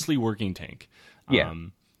mostly working tank. Yeah.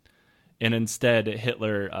 And instead,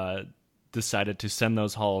 Hitler decided to send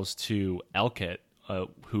those hulls to Elkett,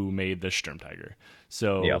 who made the Sturmtiger.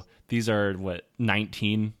 So these are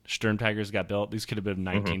 19 Sturmtigers got built. These could have been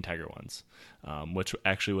 19 Tiger Ones, which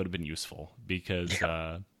actually would have been useful because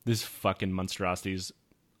these fucking monstrosities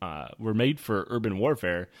were made for urban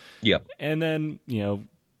warfare. Yep. And then,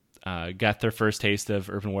 got their first taste of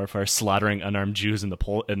urban warfare, slaughtering unarmed Jews in the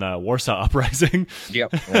Warsaw Uprising.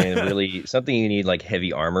 Yep. And really, something you need like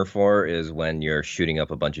heavy armor for is when you're shooting up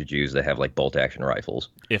a bunch of Jews that have like bolt action rifles.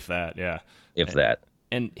 If that, yeah.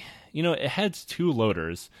 And it had 2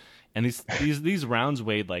 loaders, and these rounds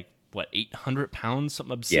weighed 800 pounds,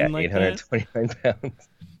 something obscene like that. 829 pounds.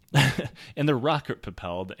 And they're rocket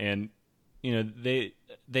propelled, and they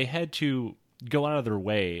had to go out of their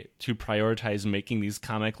way to prioritize making these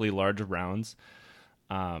comically large rounds.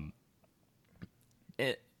 And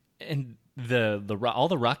all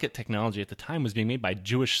the rocket technology at the time was being made by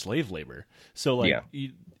Jewish slave labor. So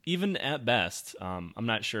even at best, I'm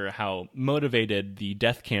not sure how motivated the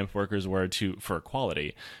death camp workers were for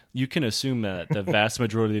equality. You can assume that the vast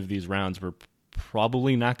majority of these rounds were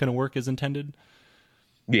probably not going to work as intended.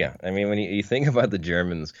 Yeah, I mean, when you think about the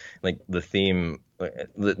Germans, like the theme,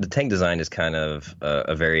 the tank design is kind of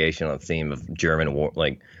a variation on the theme of German war,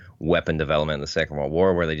 like weapon development in the Second World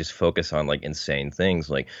War, where they just focus on like insane things.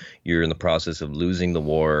 Like you're in the process of losing the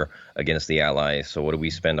war against the Allies. So what do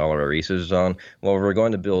we spend all of our resources on? Well, we're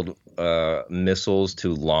going to build missiles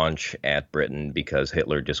to launch at Britain because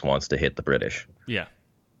Hitler just wants to hit the British. Yeah.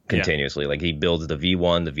 Continuously. Like he builds the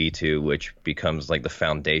V1, the V2, which becomes like the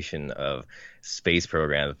foundation of space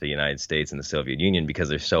programs for the United States and the Soviet Union because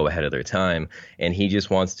they're so ahead of their time. And he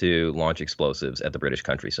just wants to launch explosives at the British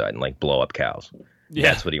countryside and like blow up cows.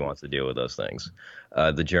 Yeah. That's what he wants to do with those things.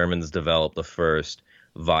 The Germans developed the first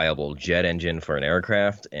viable jet engine for an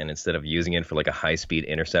aircraft, and instead of using it for like a high-speed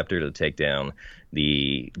interceptor to take down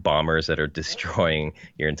the bombers that are destroying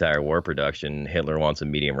your entire war production, Hitler wants a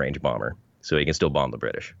medium-range bomber so he can still bomb the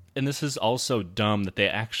British. And this is also dumb that they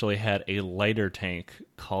actually had a lighter tank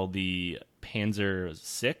called the Panzer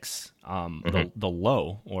VI, the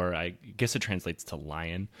Low, or I guess it translates to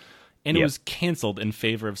lion, and it was canceled in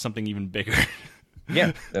favor of something even bigger.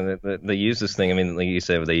 Yeah, and they used this thing. I mean, like you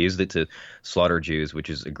said, they used it to slaughter Jews, which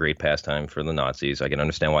is a great pastime for the Nazis. I can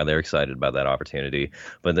understand why they're excited about that opportunity.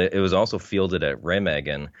 But it was also fielded at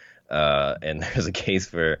Remagen, and there's a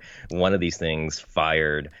case where one of these things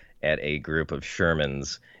fired at a group of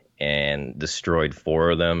Shermans and destroyed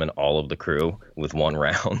 4 of them and all of the crew with 1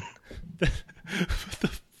 round. What the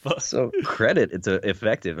fuck? So credit, it's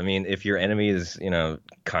effective. I mean, if your enemy is,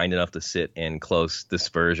 kind enough to sit in close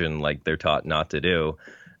dispersion like they're taught not to do,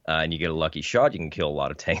 and you get a lucky shot, you can kill a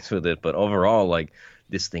lot of tanks with it. But overall, like,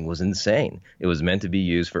 this thing was insane. It was meant to be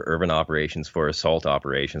used for urban operations, for assault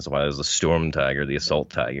operations. Why it was the Sturmtiger, the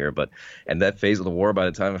assault tiger. But at that phase of the war, by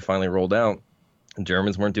the time it finally rolled out,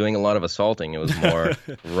 Germans weren't doing a lot of assaulting. It was more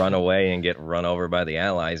run away and get run over by the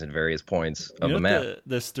Allies at various points of the map.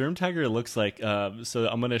 The Sturmtiger looks like. So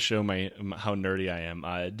I'm going to show how nerdy I am.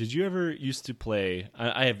 Did you ever used to play?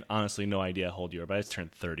 I have honestly no idea how old you are, but I just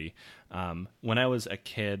turned 30. When I was a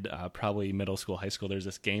kid, probably middle school, high school, there's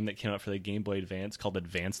this game that came out for the Game Boy Advance called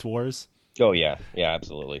Advanced Wars. Oh, yeah. Yeah,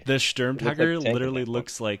 absolutely. The Sturmtiger literally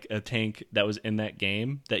looks like a tank that was in that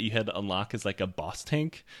game that you had to unlock as like a boss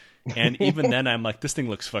tank. And even then, I'm like, this thing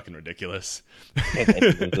looks fucking ridiculous. And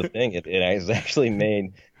the thing, it is actually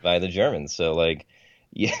made by the Germans. So, like,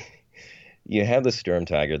 you have the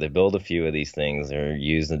Sturmtiger. They build a few of these things. They're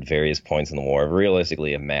used at various points in the war.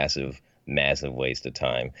 Realistically, a massive massive waste of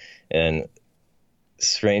time. And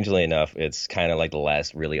strangely enough, it's kind of like the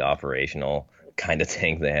last really operational kind of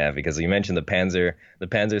tank they have, because you mentioned the Panzer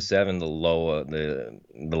VII,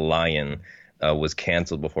 the Lion, was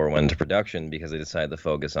canceled before it went into production because they decided to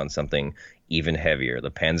focus on something even heavier,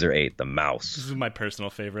 the Panzer VIII, the This Mouse. is my personal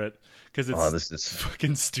favorite because Oh, it's this is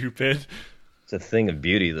fucking stupid. it's a thing of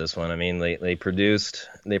beauty. This one, I mean, they produced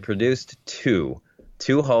two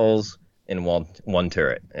hulls in one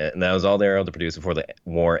turret, and that was all they were able to produce before the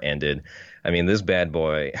war ended. I mean, this bad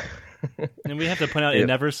boy. And we have to point out it it,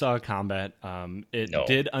 never saw combat. It no.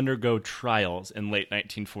 did undergo trials in late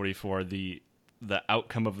 1944. The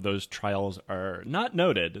outcome of those trials are not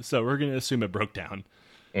noted, so we're going to assume it broke down.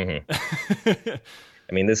 Hmm. I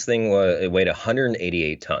mean, this thing it weighed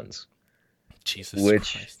 188 tons, Jesus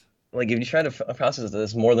which, Christ. like, if you try to process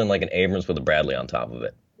this, more than like an Abrams with a Bradley on top of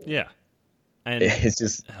it. Yeah. And It's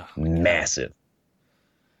just oh my God. massive.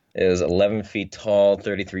 It was 11 feet tall,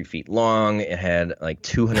 33 feet long. It had like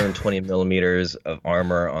 220 millimeters of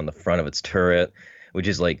armor on the front of its turret, which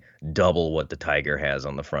is like double what the Tiger has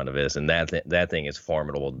on the front of it. And that thing is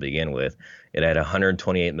formidable to begin with. It had a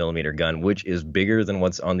 128 millimeter gun, which is bigger than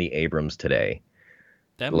what's on the Abrams today.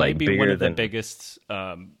 That might Like be one bigger of the than biggest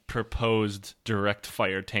proposed direct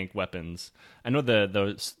fire tank weapons. I know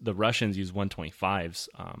the Russians use 125s.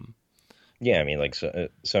 Yeah, I mean, like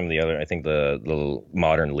some of the other, I think the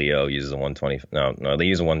modern Leo uses a 120. No, they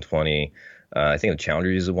use a 120. I think the Challenger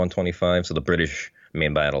uses a 125. So the British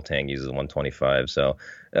main battle tank uses a 125. So,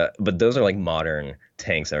 but those are like modern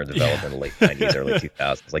tanks that were developed in the late 90s, early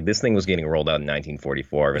 2000s. Like this thing was getting rolled out in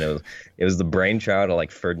 1944, and it was the brainchild of like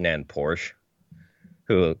Ferdinand Porsche,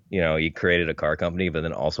 who he created a car company, but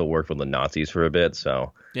then also worked with the Nazis for a bit.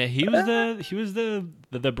 So Yeah, he was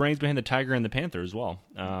the brains behind the Tiger and the Panther as well.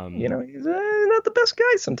 he's not the best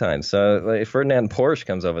guy sometimes. So like, Ferdinand Porsche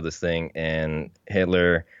comes up with this thing, and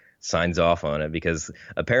Hitler signs off on it, because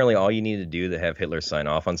apparently all you need to do to have Hitler sign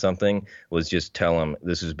off on something was just tell him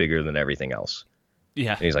this is bigger than everything else.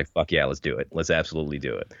 Yeah, And he's like, fuck yeah, let's do it. Let's absolutely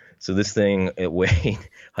do it. So this thing, it weighed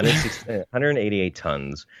 188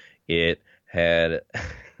 tons. It had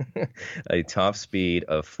a top speed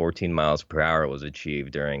of 14 miles per hour was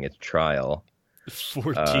achieved during its trial.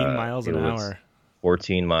 14 miles It an was hour.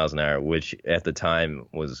 14 miles an hour, which at the time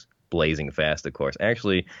was blazing fast, of course.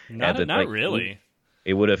 Actually, at the Not really.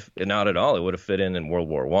 it would have not at all. It would have fit in World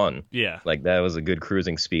War One. Yeah. Like that was a good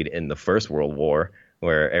cruising speed in the First World War,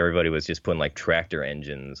 where everybody was just putting like tractor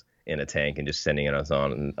engines in a tank and just sending it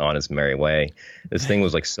on its merry way. This thing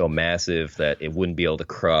was like so massive that it wouldn't be able to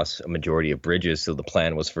cross a majority of bridges. So the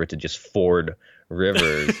plan was for it to just ford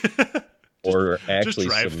rivers or actually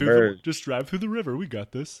submerge. Just drive through the river. We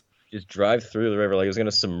got this. Just drive through the river. Like it was going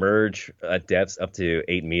to submerge at depths up to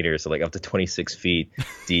 8 meters, so like up to 26 feet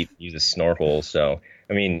deep. Use a snorkel. So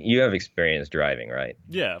I mean, you have experience driving, right?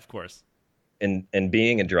 Yeah, of course. And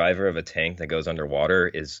being a driver of a tank that goes underwater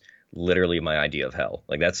is literally my idea of hell.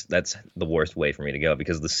 Like that's the worst way for me to go,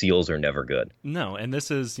 because the seals are never good. No, and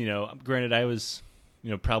this is, granted, I was,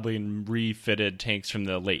 probably in refitted tanks from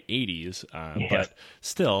the late 80s, Yeah. but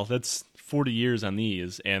still, that's 40 years on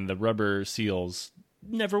these, and the rubber seals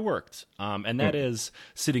never worked. And that is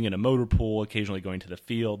sitting in a motor pool, occasionally going to the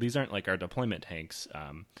field. These aren't like our deployment tanks.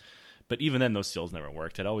 But even then, those seals never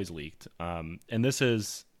worked. It always leaked. And this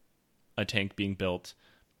is a tank being built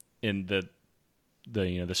in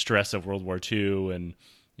the stress of World War II, and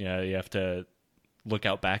you have to look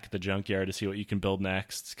out back at the junkyard to see what you can build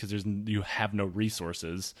next, because you have no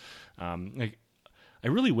resources. Like, I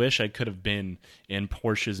really wish I could have been in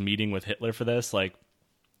Porsche's meeting with Hitler for this. Like,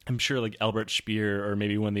 I'm sure like Albert Speer or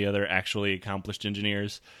maybe one of the other actually accomplished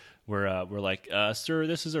engineers were like, sir,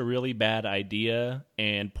 this is a really bad idea.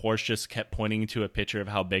 And Porsche just kept pointing to a picture of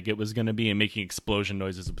how big it was going to be and making explosion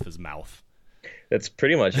noises with his mouth. That's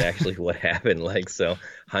pretty much actually what happened. Like, so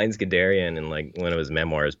Heinz Guderian, in like one of his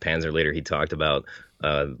memoirs, Panzer Later, he talked about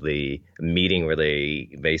the meeting where they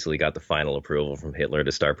basically got the final approval from Hitler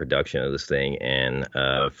to start production of this thing. And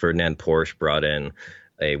Ferdinand Porsche brought in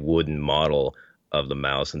a wooden model of the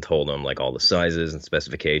mouse and told him like all the sizes and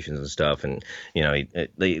specifications and stuff. And,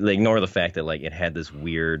 they ignore the fact that like it had this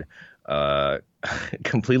weird,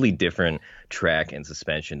 completely different track and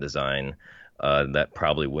suspension design that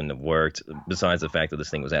probably wouldn't have worked, besides the fact that this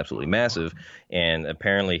thing was absolutely massive. And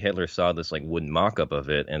apparently Hitler saw this like wooden mock-up of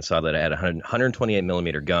it and saw that it had a 128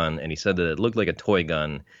 millimeter gun, and he said that it looked like a toy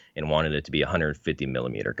gun and wanted it to be a 150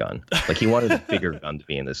 millimeter gun. Like he wanted a bigger gun to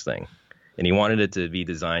be in this thing. And he wanted it to be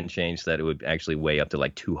design changed so that it would actually weigh up to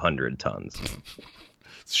like 200 tons.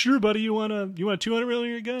 Sure, buddy, you want a 200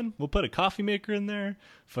 millimeter gun? We'll put a coffee maker in there,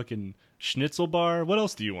 fucking schnitzel bar. What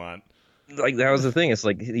else do you want? like that was the thing. It's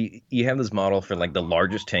like you have this model for like the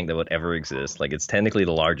largest tank that would ever exist. Like it's technically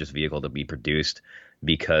the largest vehicle to be produced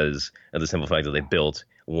because of the simple fact that they built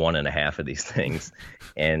one and a half of these things.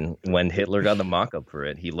 And when Hitler got the mock-up for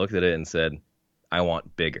it, he looked at it and said, "I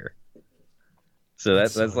want bigger." So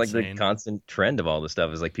That's so that's like the insane. constant trend of all this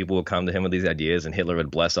stuff is like people will come to him with these ideas and Hitler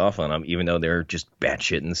would bless off on them, even though they're just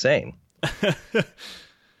batshit insane.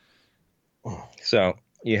 So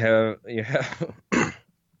you have you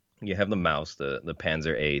have the Mouse, the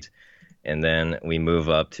Panzer VIII, and then we move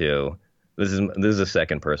up to this is a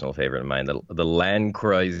second personal favorite of mine, the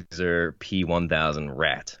Landkreuz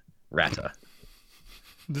P1000 Rata.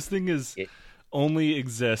 This thing is It, only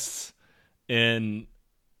exists in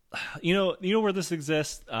you know where this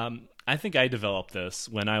exists. I think I developed this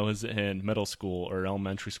when I was in middle school or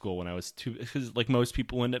elementary school when I was two. Because like most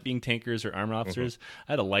people end up being tankers or armor mhm. officers.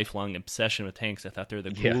 I had a lifelong obsession with tanks. I thought they were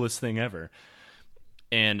the Yeah, coolest thing ever.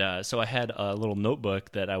 And so I had a little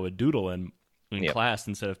notebook that I would doodle in yeah, class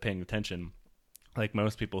instead of paying attention, like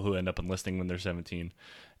most people who end up enlisting when they're 17.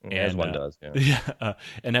 as And one does. Yeah. yeah,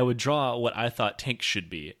 and I would draw what I thought tanks should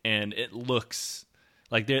be, and it looks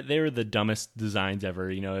like they were the dumbest designs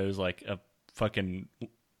ever. You know, it was like a fucking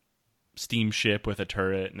steamship with a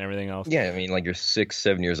turret and everything else. Yeah, I mean, like you're 6,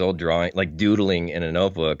 7 years old drawing, like doodling in a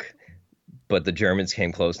notebook, but the Germans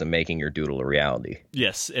came close to making your doodle a reality.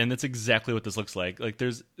 Yes, and that's exactly what this looks like. Like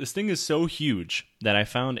there's this thing is so huge that I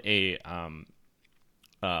found a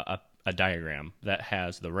diagram that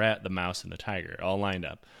has the rat, the mouse, and the tiger all lined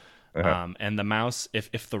up. Uh-huh. And the mouse,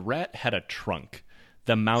 if the rat had a trunk,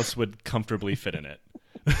 the mouse would comfortably fit in it.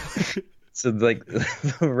 So like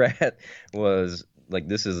the rat was like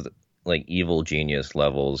this is like evil genius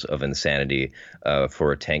levels of insanity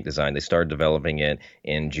for a tank design. They started developing it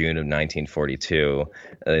in June of 1942.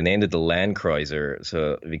 They named it the Landkreuzer,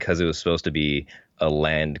 so because it was supposed to be a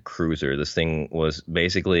land cruiser. This thing was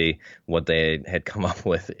basically what they had come up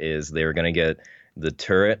with is they were going to get the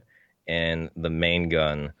turret and the main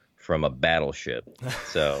gun from a battleship.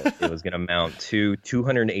 So it was going to mount two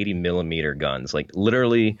 280 millimeter guns, like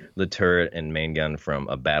literally the turret and main gun from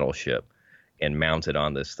a battleship, and mounted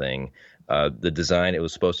on this thing. The design, it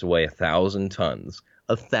was supposed to weigh 1,000 tons,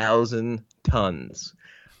 1,000 tons,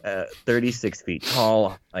 36 feet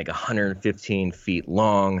tall, like 115 feet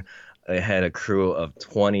long. It had a crew of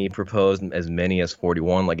 20 proposed, as many as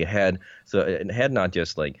 41. Like it had not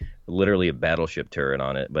just like literally a battleship turret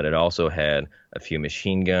on it, but it also had a few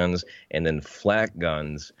machine guns and then flak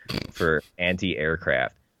guns for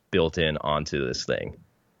anti-aircraft built in onto this thing.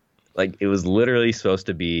 Like it was literally supposed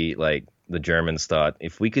to be like the Germans thought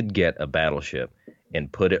if we could get a battleship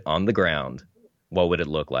and put it on the ground, what would it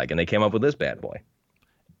look like? And they came up with this bad boy.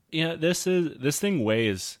 Yeah, this thing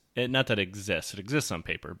weighs not that it exists. It exists on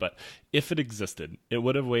paper, but if it existed, it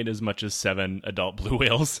would have weighed as much as seven adult blue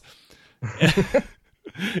whales.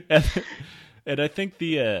 and, and I think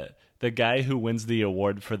the guy who wins the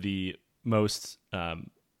award for the most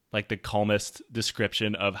like the calmest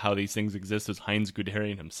description of how these things exist is Heinz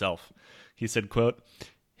Guderian himself. He said, "quote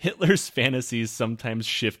Hitler's fantasies sometimes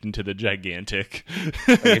shift into the gigantic."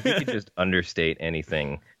 Like if you could just understate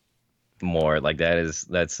anything more, like that's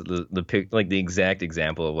the pic, like the exact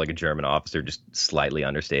example of like a German officer just slightly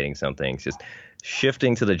understating something. It's just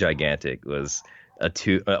shifting to the gigantic was a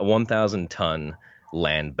 1,000 ton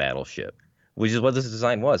land battleship, which is what this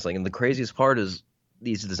design was. Like, and the craziest part is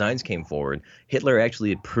these designs came forward. Hitler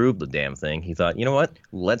actually approved the damn thing. He thought, you know what?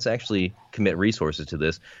 Let's actually commit resources to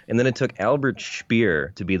this. And then it took Albert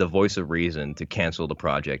Speer to be the voice of reason to cancel the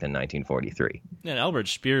project in 1943. And Albert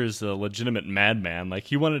Speer is a legitimate madman. Like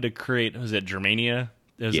he wanted to create, was it Germania?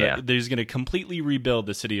 Yeah. There's going to completely rebuild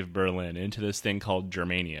the city of Berlin into this thing called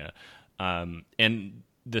Germania, and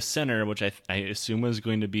the center, which I assume was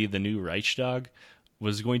going to be the new Reichstag,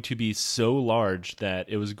 was going to be so large that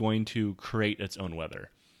it was going to create its own weather.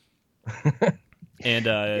 And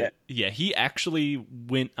Yeah. yeah, he actually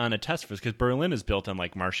went on a test for this because Berlin is built on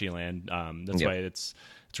like marshy land. That's Yeah. why it's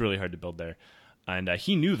really hard to build there. And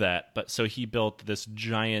he knew that, but so he built this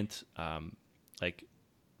giant like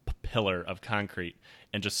pillar of concrete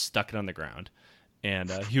and just stuck it on the ground.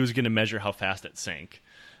 And he was going to measure how fast it sank.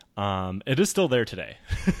 It is still there today.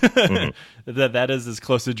 Mhm. That is as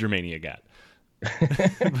close as Germania got.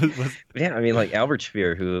 Yeah, I mean, like Albert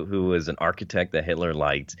Speer, who was an architect that Hitler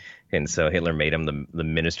liked, and so Hitler made him the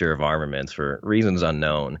Minister of Armaments for reasons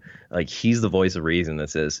unknown. Like he's the voice of reason that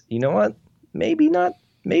says, you know what, maybe not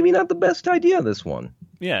the best idea, this one.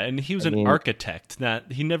 Yeah, and he was I an mean, architect.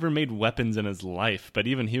 Not he never made weapons in his life, but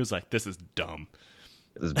even he was like, "This is dumb."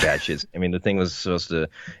 It was batshit. I mean, the thing was supposed to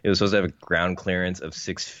it was supposed to have a ground clearance of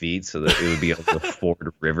 6 feet so that it would be able to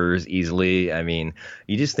ford rivers easily. I mean,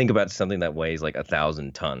 you just think about something that weighs like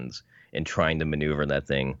 1,000 tons and trying to maneuver that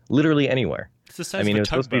thing literally anywhere. It's the I size of mean, a it was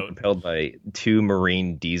supposed to be tugboat. propelled by two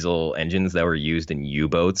marine diesel engines that were used in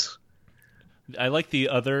U-boats. I like the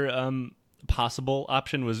other possible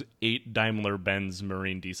option was 8 Daimler-Benz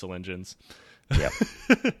marine diesel engines. Yep.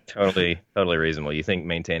 Totally reasonable. You think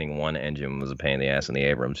maintaining one engine was a pain in the ass in the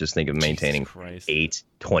Abrams. Just think of Jesus maintaining Christ. eight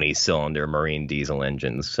 20-cylinder marine diesel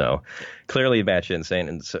engines. So clearly batshit insane.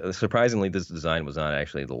 And surprisingly, this design was not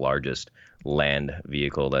actually the largest land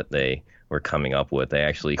vehicle that they were coming up with. They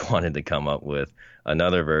actually wanted to come up with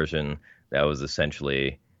another version that was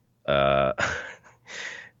uh,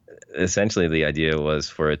 essentially the idea was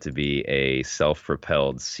for it to be a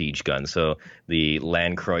self-propelled siege gun. So the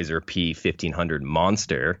Land Cruiser P-1500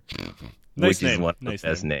 Monster, Nice which is name. one of the Nice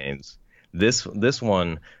best name. names. This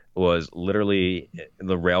one was literally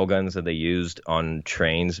the rail guns that they used on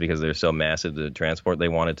trains because they're so massive to transport. They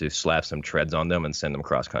wanted to slap some treads on them and send them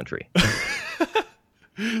cross country.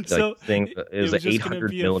 So It it was was an just going to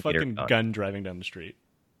 800 be a millimeter fucking gun. gun driving down the street.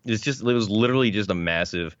 It was literally just a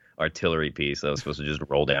massive artillery piece that was supposed to just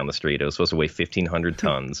roll down the street. It was supposed to weigh 1,500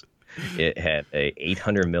 tons. It had a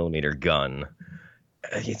 800 millimeter gun.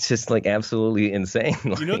 It's just like absolutely insane. You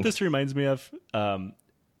know what Like, this reminds me of? I'm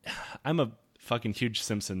a fucking huge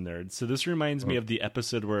Simpson nerd, so this reminds me of the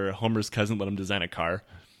episode where Homer's cousin let him design a car.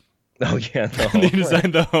 oh yeah, And he no.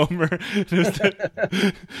 designed the Homer.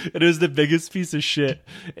 It was the biggest piece of shit.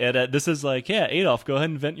 And this is like, yeah, Adolf, go ahead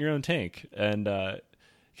and invent your own tank. And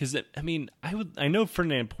because I mean, I know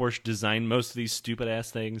Ferdinand Porsche designed most of these stupid ass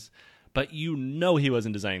things, but you know he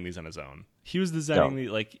wasn't designing these on his own. He was designing No. the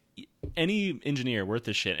like any engineer worth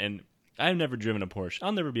a shit. And I've never driven a Porsche.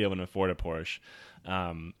 I'll never be able to afford a Porsche.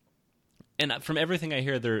 And from everything I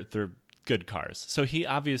hear, they're good cars. So he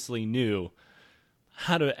obviously knew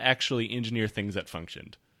how to actually engineer things that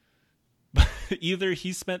functioned. Either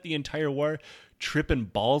he spent the entire war tripping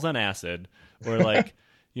balls on acid, or like,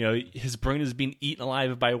 his brain is being eaten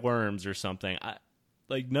alive by worms or something.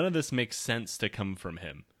 Like none of this makes sense to come from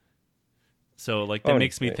him. So like that Oh,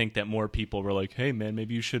 makes me think that more people were like, "Hey man,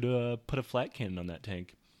 maybe you should put a flat cannon on that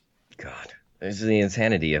tank." God, there's the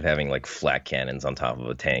insanity of having like flat cannons on top of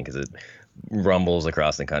a tank as it rumbles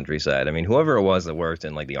across the countryside. I mean, whoever it was that worked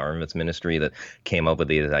in like the armaments ministry that came up with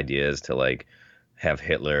these ideas to like have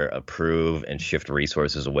Hitler approve and shift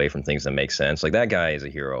resources away from things that make sense. Like that guy is a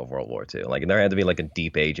hero of World War II. Like there had to be like a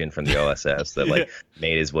deep agent from the OSS that like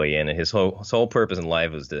made his way in, and his whole purpose in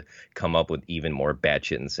life was to come up with even more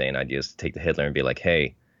batshit insane ideas to take to Hitler and be like,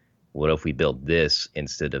 hey, what if we build this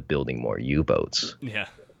instead of building more U-boats? Yeah.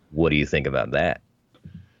 What do you think about that?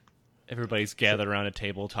 Everybody's gathered around a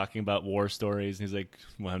table talking about war stories, and he's like,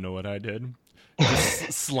 "Want to know what I did?"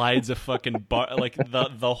 Just slides a fucking bar, like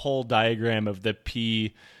the whole diagram of the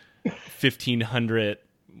P-1500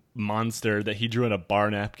 monster that he drew in a bar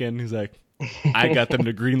napkin. He's like, "I got them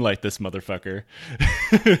to greenlight this motherfucker."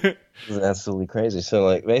 It's absolutely crazy. So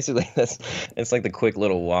like basically it's like the quick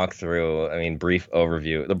little walkthrough. I mean, brief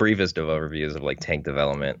overview, the briefest of overviews of like tank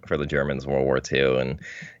development for the Germans in World War II. And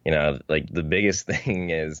like the biggest thing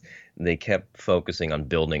is they kept focusing on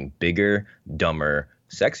building bigger, dumber,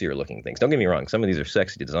 sexier looking things. Don't get me wrong, some of these are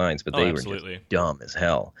sexy designs, but they were Absolutely. just dumb as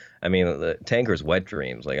hell. I mean, the tanker's wet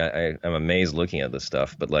dreams. Like I'm amazed looking at this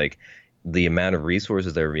stuff, but like the amount of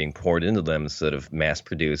resources that were being poured into them instead of mass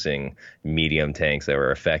producing medium tanks that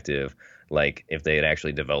were effective. Like if they had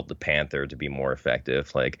actually developed the Panther to be more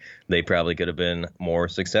effective, like they probably could have been more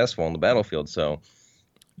successful on the battlefield. So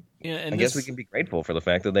Yeah, and I guess we can be grateful for the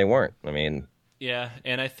fact that they weren't. I mean, yeah,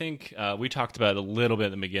 and I think we talked about it a little bit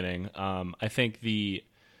in the beginning. I think who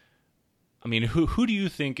do you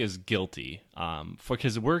think is guilty?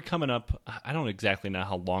 Because we're coming up. I don't exactly know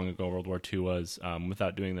how long ago World War II was.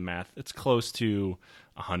 Without doing the math, it's close to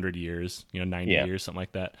 100 years. 90 Yeah. years, something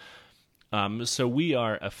like that. So we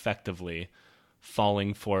are effectively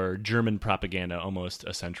falling for German propaganda almost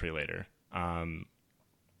a century later.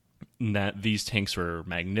 That these tanks were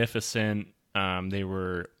magnificent. They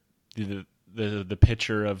were the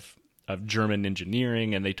picture of German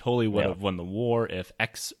engineering, and they totally would have won the war if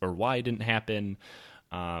X or Y didn't happen.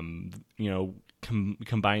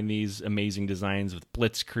 Combine these amazing designs with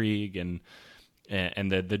Blitzkrieg,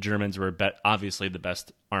 and the Germans were obviously the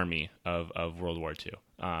best army of World War II.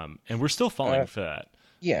 And we're still falling for that.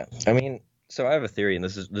 yeah. I mean, so I have a theory, and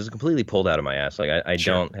this is completely pulled out of my ass. Like I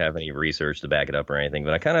Sure. don't have any research to back it up or anything,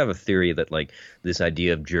 but I kind of have a theory that like this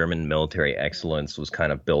idea of German military excellence was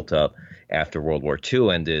kind of built up after World War II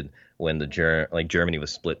ended, when like Germany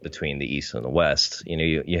was split between the East and the West.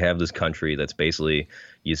 You have this country that's basically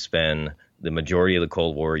you spend the majority of the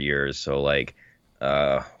Cold War years, so like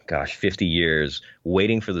 50 years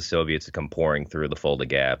waiting for the Soviets to come pouring through the Fulda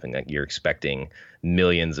Gap, and you're expecting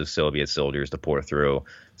millions of Soviet soldiers to pour through.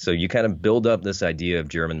 So you kind of build up this idea of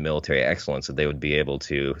German military excellence, that they would be able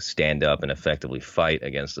to stand up and effectively fight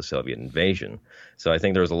against the Soviet invasion. So I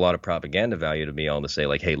think there was a lot of propaganda value to be able to say,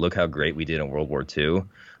 like, hey, look how great we did in World War II.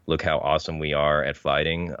 Look how awesome we are at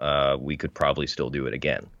fighting. We could probably still do it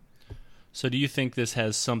again. So do you think this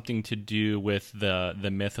has something to do with the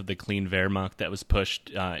myth of the clean Wehrmacht that was pushed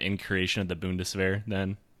in creation of the Bundeswehr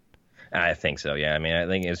then? I think so, yeah. I mean, I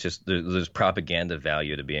think it's just there's propaganda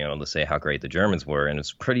value to being able to say how great the Germans were, and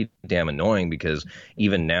it's pretty damn annoying because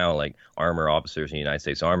even now, like armor officers in the United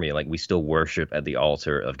States Army, like we still worship at the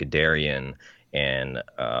altar of Guderian and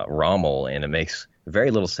Rommel, and it makes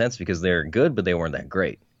very little sense because they're good, but they weren't that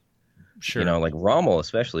great. Sure. Like Rommel,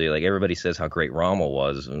 especially, like everybody says how great Rommel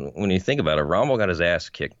was. And when you think about it, Rommel got his ass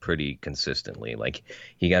kicked pretty consistently. Like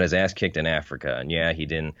he got his ass kicked in Africa. And yeah, he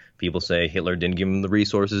didn't, people say Hitler didn't give him the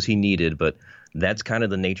resources he needed, but that's kind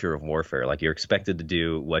of the nature of warfare. Like you're expected to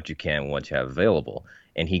do what you can, what you have available.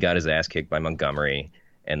 And he got his ass kicked by Montgomery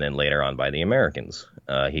and then later on by the Americans.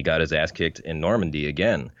 He got his ass kicked in Normandy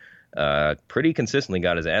again. Pretty consistently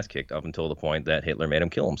got his ass kicked up until the point that Hitler made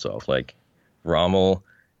him kill himself. Like Rommel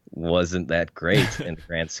wasn't that great in the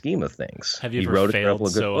grand scheme of things. Have you ever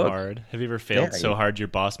failed so hard? Have you ever failed so hard your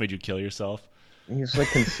boss made you kill yourself? He's like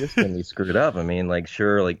consistently screwed up. I mean, like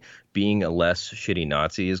sure, like being a less shitty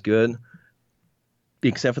Nazi is good,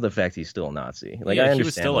 except for the fact he's still a Nazi. Like yeah, I understand, he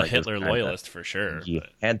was still like, a Hitler loyalist for sure. He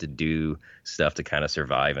had to do stuff to kind of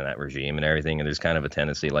survive in that regime and everything. And there's kind of a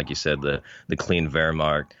tendency, like you said, the clean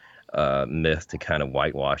Wehrmacht myth to kind of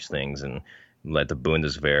whitewash things and let the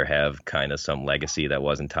Bundeswehr have kind of some legacy that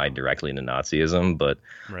wasn't tied directly to Nazism, but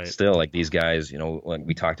still, like these guys, like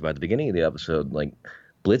we talked about at the beginning of the episode, like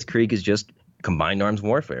Blitzkrieg is just combined arms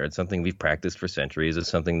warfare. It's something we've practiced for centuries. It's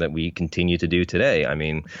something that we continue to do today. I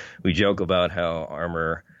mean, we joke about how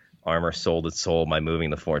armor sold its soul by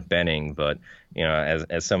moving to Fort Benning, but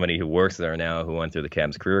as somebody who works there now, who went through the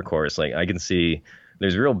Captain's Career Course, like I can see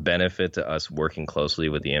there's real benefit to us working closely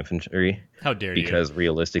with the infantry. How dare you? Because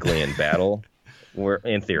realistically in battle, we're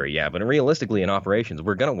in theory, yeah, but realistically in operations,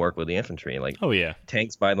 we're going to work with the infantry. Like, oh yeah,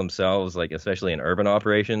 tanks by themselves, like especially in urban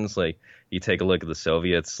operations, like you take a look at the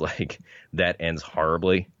Soviets, like that ends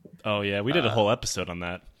horribly. Oh yeah, we did a whole episode on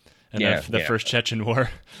that. And the first Chechen war.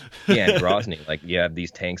 Yeah, Grozny, like you have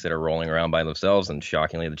these tanks that are rolling around by themselves, and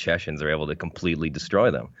shockingly, the Chechens are able to completely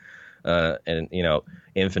destroy them. And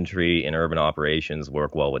infantry in urban operations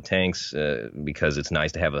work well with tanks because it's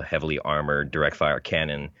nice to have a heavily armored direct fire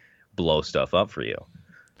cannon blow stuff up for you.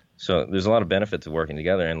 So there's a lot of benefit to working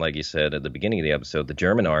together. And like you said at the beginning of the episode, the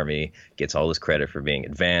German army gets all this credit for being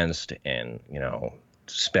advanced and,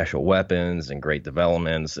 special weapons and great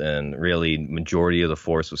developments. And really majority of the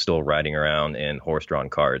force was still riding around in horse-drawn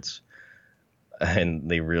carts. And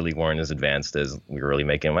they really weren't as advanced as we were really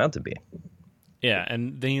making them out to be. Yeah,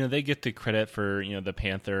 and they get the credit for the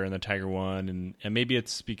Panther and the Tiger One, and maybe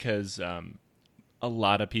it's because a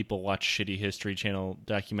lot of people watch shitty History Channel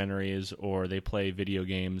documentaries or they play video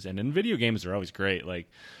games, and in video games they're always great. Like,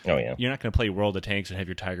 oh yeah, you're not going to play World of Tanks and have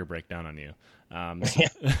your Tiger break down on you.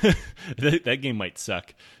 That game might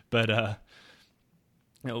suck, but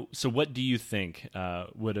so what do you think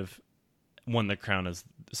would have won the crown? As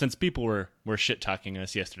since people were shit talking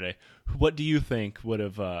us yesterday, what do you think would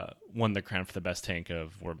have won the crown for the best tank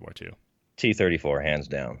of World War II? T-34, hands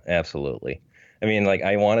down, absolutely. I mean, like,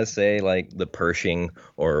 I want to say, like, the Pershing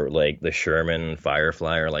or, like, the Sherman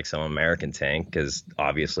Firefly or, like, some American tank, because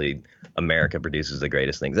obviously America produces the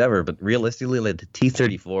greatest things ever. But realistically, like, the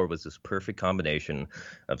T-34 was this perfect combination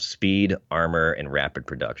of speed, armor, and rapid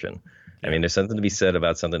production. Yeah. I mean, there's something to be said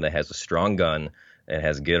about something that has a strong gun, and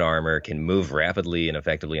has good armor, can move rapidly and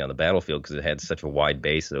effectively on the battlefield because it had such a wide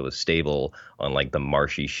base that it was stable on, like, the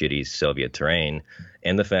marshy, shitty Soviet terrain,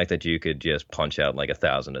 and the fact that you could just punch out, like,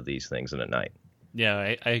 1,000 of these things in a night.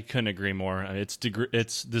 Yeah, I couldn't agree more. Its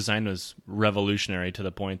design was revolutionary to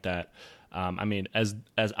the point that, I mean, as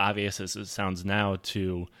obvious as it sounds now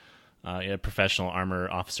to a professional armor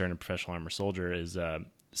officer and a professional armor soldier is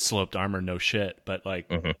sloped armor, no shit. But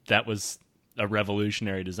like that was a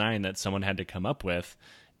revolutionary design that someone had to come up with,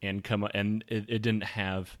 and it didn't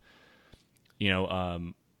have,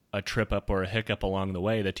 a trip up or a hiccup along the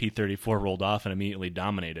way. The T-34 rolled off and immediately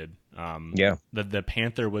dominated. The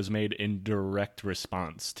Panther was made in direct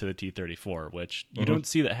response to the T-34, which you don't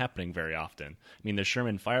see that happening very often. I mean, the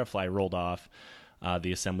Sherman Firefly rolled off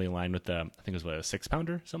the assembly line with the, I think it was what, a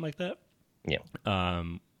 6-pounder, something like that. Yeah.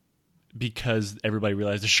 Because everybody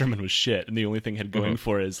realized the Sherman was shit, and the only thing it had going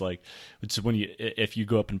for it is like, which is when if you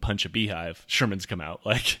go up and punch a beehive, Shermans come out.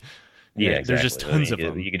 Like, Yeah, exactly. there's just tons of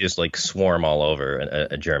them. You could just like swarm all over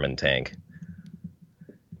a German tank.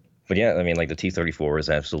 But yeah, I mean, like the T-34 is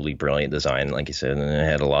absolutely brilliant design, like you said, and it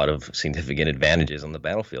had a lot of significant advantages on the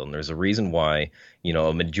battlefield. And there's a reason why,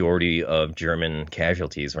 a majority of German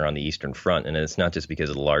casualties were on the Eastern Front. And it's not just because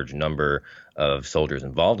of the large number of soldiers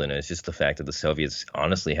involved in it. It's just the fact that the Soviets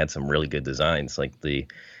honestly had some really good designs. Like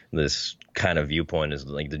this kind of viewpoint is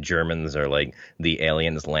like the Germans are like the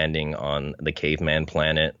aliens landing on the caveman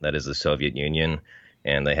planet that is the Soviet Union.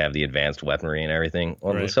 And they have the advanced weaponry and everything.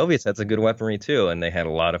 Well, Right. the Soviets had some good weaponry too, and they had a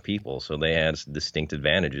lot of people, so they had distinct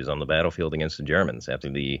advantages on the battlefield against the Germans after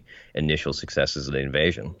the initial successes of the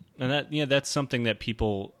invasion. And that's something that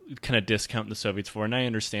people kind of discount the Soviets for, and I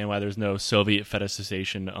understand why there's no Soviet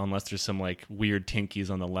fetishization unless there's some like weird tinkies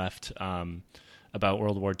on the left about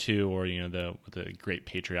World War II, or the Great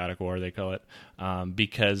Patriotic War they call it,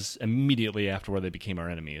 because immediately after they became our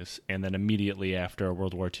enemies, and then immediately after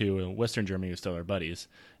World War II, Western Germany was still our buddies,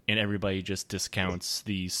 and everybody just discounts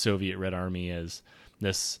the Soviet Red Army as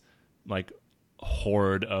this like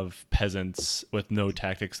horde of peasants with no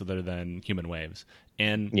tactics other than human waves.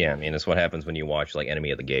 And Yeah, I mean, it's what happens when you watch like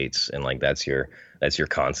Enemy at the Gates, and like that's your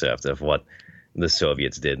concept of what the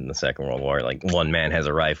Soviets did in the Second World War. Like one man has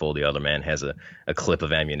a rifle, the other man has a clip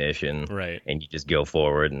of ammunition, right, and you just go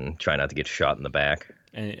forward and try not to get shot in the back.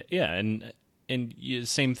 and yeah, and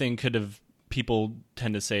same thing people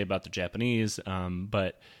tend to say about the Japanese,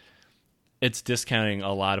 but it's discounting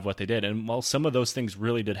a lot of what they did. And while some of those things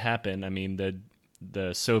really did happen, I mean,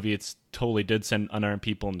 the Soviets totally did send unarmed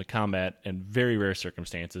people into combat in very rare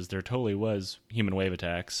circumstances. There totally was human wave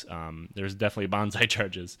attacks. There's definitely Banzai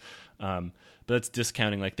charges. But that's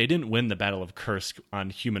discounting. Like, they didn't win the Battle of Kursk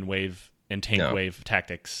on human wave and tank wave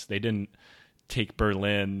tactics. They didn't take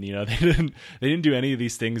Berlin. They didn't do any of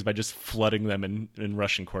these things by just flooding them in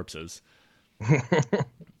Russian corpses.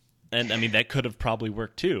 And I mean, that could have probably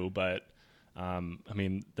worked too, but I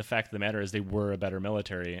mean, the fact of the matter is they were a better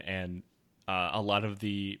military, and a lot of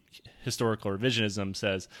the historical revisionism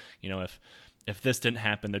says, if this didn't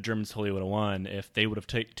happen, the Germans totally would have won. If they would have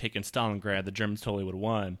taken Stalingrad, the Germans totally would have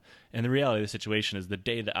won. And the reality of the situation is, the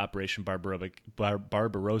day that Operation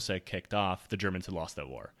Barbarossa kicked off, the Germans had lost that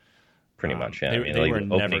war. Pretty much, yeah. They were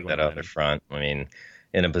never opening that going other front. I mean,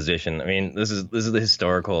 in a position. I mean, this is the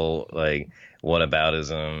historical like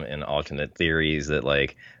whataboutism and alternate theories that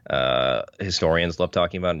like historians love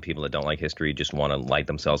talking about, and people that don't like history just want to light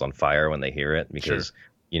themselves on fire when they hear it because. Sure.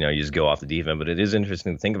 You just go off the deep end. But it is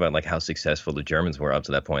interesting to think about like how successful the Germans were up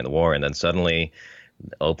to that point in the war, and then suddenly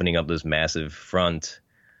opening up this massive front,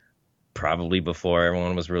 probably before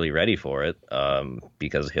everyone was really ready for it,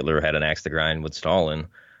 because Hitler had an axe to grind with Stalin,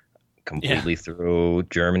 completely threw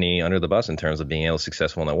Germany under the bus in terms of being able to be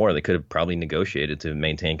successful in that war. They could have probably negotiated to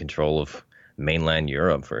maintain control of mainland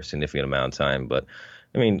Europe for a significant amount of time, but.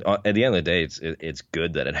 I mean, at the end of the day, it's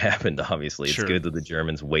good that it happened. Obviously, it's good that the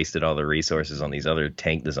Germans wasted all the resources on these other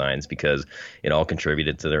tank designs because it all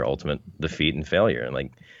contributed to their ultimate defeat and failure.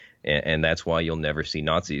 And that's why you'll never see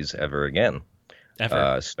Nazis ever again,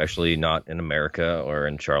 especially not in America or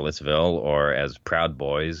in Charlottesville or as Proud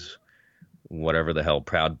Boys, whatever the hell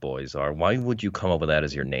Proud Boys are. Why would you come up with that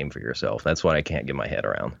as your name for yourself? That's what I can't get my head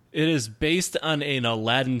around. It is based on an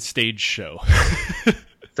Aladdin stage show.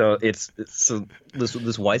 So this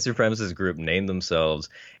white supremacist group named themselves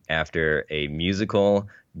after a musical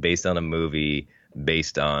based on a movie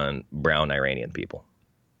based on brown Iranian people.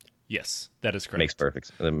 Yes, that is correct.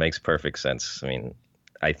 It makes perfect sense. I mean,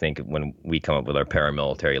 I think when we come up with our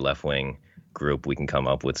paramilitary left wing group, we can come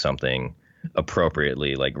up with something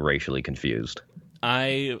appropriately like racially confused.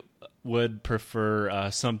 I would prefer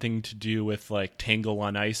something to do with like Tangle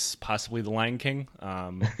on Ice, possibly The Lion King.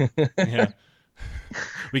 Yeah.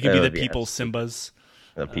 We can be the people Simbas.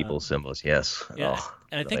 The people Simbas, yes. Yeah,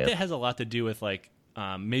 and I think that has a lot to do with like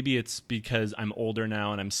maybe it's because I'm older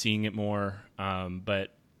now and I'm seeing it more,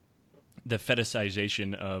 but the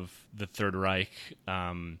fetishization of the Third Reich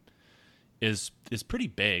is pretty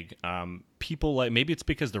big. People like, maybe it's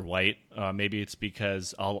because they're white, maybe it's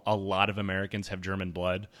because a lot of Americans have German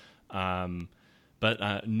blood.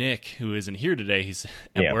 But Nick, who isn't here today, he's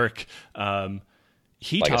at work.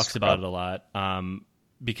 He talks about it a lot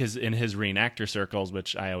because in his reenactor circles,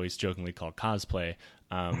 which I always jokingly call cosplay,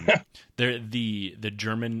 the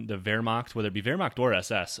Wehrmacht, whether it be Wehrmacht or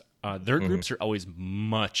SS, their groups are always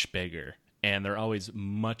much bigger and they're always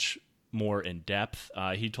much more in depth.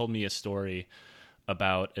 He told me a story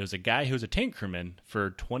about, it was a guy who was a tank crewman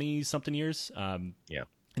for 20 something years Yeah.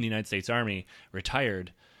 in the United States Army,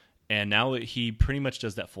 retired. And now he pretty much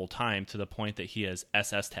does that full time, to the point that he has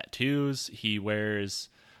SS tattoos. He wears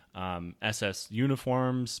SS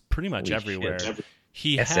uniforms pretty much Holy everywhere. shit.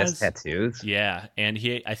 He SS has tattoos? Yeah, and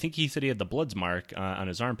I think he said he had the Bloods mark on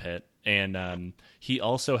his armpit, and he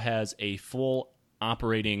also has a full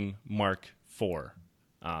operating Mark IV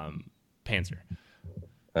Panzer.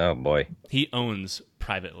 Oh boy. He owns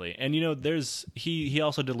privately, and there's he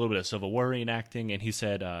also did a little bit of Civil War reenacting, and he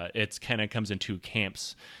said it's kind of comes in two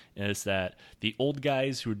camps. Is that the old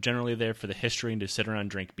guys who are generally there for the history and to sit around and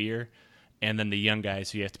drink beer, and then the young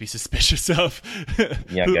guys who you have to be suspicious of.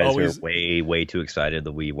 Yeah, guys who are way too excited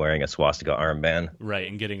to be wearing a swastika armband. Right,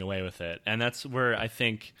 and getting away with it. And that's where I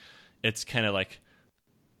think it's kind of like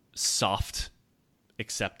soft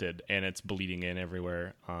accepted, and it's bleeding in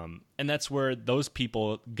everywhere. And that's where those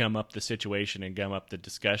people gum up the situation and gum up the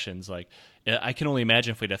discussions. Like, I can only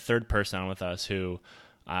imagine if we had a third person on with us who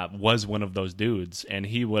was one of those dudes, and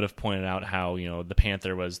he would have pointed out how the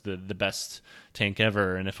Panther was the best tank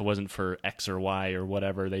ever, and if it wasn't for X or Y or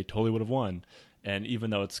whatever, they totally would have won. And even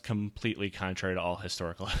though it's completely contrary to all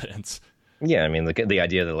historical evidence. Yeah, I mean the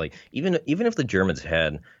idea that like even if the Germans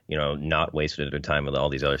had not wasted their time with all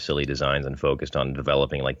these other silly designs and focused on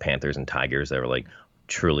developing like Panthers and Tigers that were like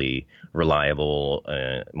truly reliable,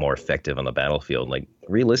 more effective on the battlefield. Like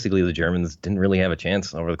realistically, the Germans didn't really have a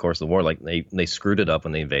chance over the course of the war. Like they screwed it up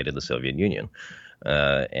when they invaded the Soviet Union.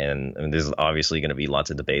 And there's obviously going to be lots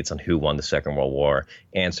of debates on who won the Second World War.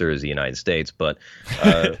 Answer is the United States, but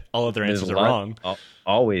all of their answers are wrong.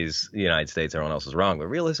 Always the United States, everyone else is wrong. But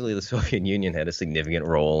realistically, the Soviet Union had a significant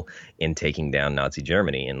role in taking down Nazi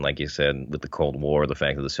Germany. And like you said, with the Cold War, the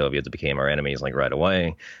fact that the Soviets became our enemies like right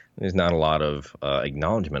away, there's not a lot of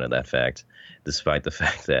acknowledgement of that fact, despite the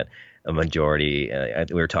fact that a majority,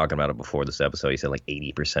 we were talking about it before this episode, you said like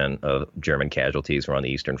 80% of German casualties were on the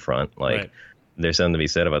Eastern Front. Like, right. There's something to be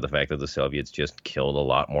said about the fact that the Soviets just killed a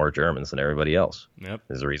lot more Germans than everybody else. Yep.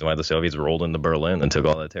 There's a reason why the Soviets rolled into Berlin and took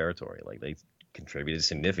all that territory. Like, they contributed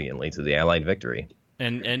significantly to the Allied victory.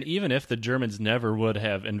 And even if the Germans never would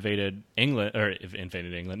have invaded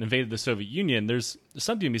the Soviet Union, there's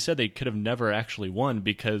something to be said they could have never actually won,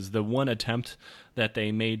 because the one attempt that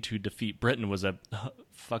they made to defeat Britain was a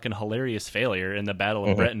fucking hilarious failure in the Battle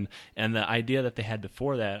of Britain. And the idea that they had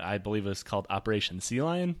before that, I believe, was called Operation Sea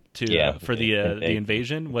Lion for the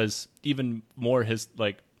invasion, was even more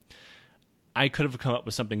I could have come up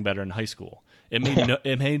with something better in high school. It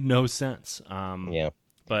made no sense.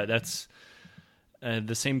 But that's.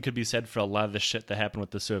 The same could be said for a lot of the shit that happened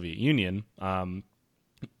with the Soviet Union. A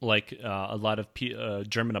lot of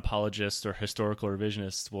German apologists or historical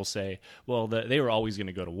revisionists will say, well, they were always going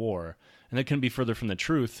to go to war. And that couldn't be further from the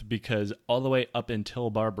truth, because all the way up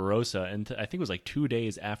until Barbarossa, and I think it was like 2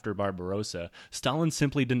 days after Barbarossa, Stalin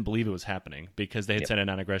simply didn't believe it was happening, because they had signed a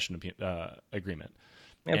non-aggression agreement.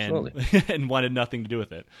 Absolutely. And wanted nothing to do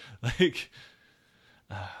with it.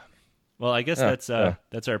 Well, I guess that's our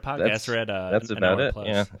podcast. We're at that's about it. Plus.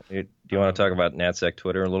 Yeah. Do you want to talk about NatSec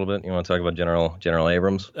Twitter a little bit? You want to talk about General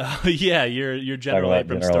Abrams? Yeah, your General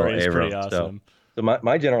Abrams story is pretty awesome. So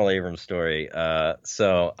my General Abrams story.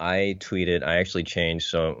 So I tweeted. I actually changed.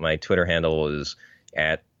 So my Twitter handle was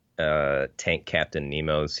at Tank Captain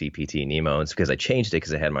Nemo, CPT Nemo. It's because I changed it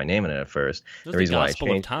because it had my name in it at first. The reason why I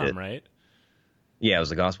changed of Tom, right? Yeah, it was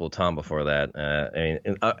the Gospel of Tom before that.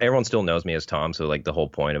 Everyone still knows me as Tom, so like the whole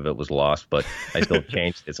point of it was lost. But I still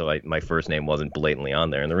changed it, so my first name wasn't blatantly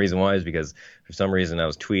on there. And the reason why is because for some reason I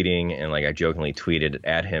was tweeting, and like I jokingly tweeted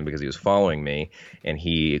at him because he was following me, and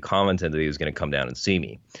he commented that he was going to come down and see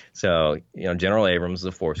me. So General Abrams is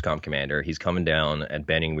a FORSCOM commander. He's coming down at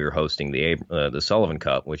Benning. We were hosting the Sullivan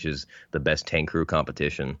Cup, which is the best tank crew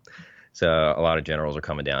competition. So a lot of generals are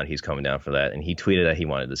coming down. He's coming down for that. And he tweeted that he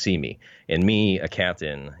wanted to see me. And me, a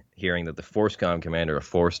captain, hearing that the FORSCOM commander of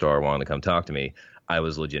 4-star wanted to come talk to me, I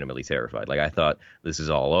was legitimately terrified. Like, I thought, this is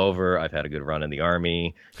all over. I've had a good run in the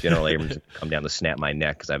Army. General Abrams come down to snap my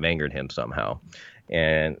neck because I've angered him somehow.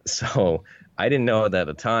 And so I didn't know that at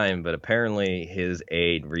the time, but apparently his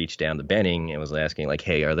aide reached down to Benning and was asking, like,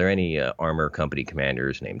 hey, are there any armor company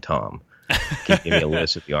commanders named Tom? Can you give me a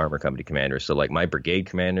list of the armor company commanders? So like my brigade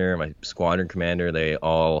commander, my squadron commander, they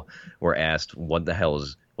all were asked, what the hell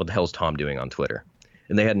is Tom doing on Twitter?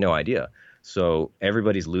 And they had no idea. So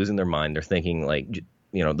everybody's losing their mind. They're thinking like,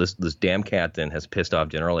 this damn captain has pissed off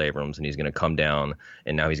General Abrams, and he's going to come down,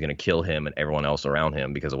 and now he's going to kill him and everyone else around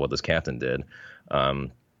him because of what this captain did.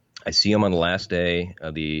 I see him on the last day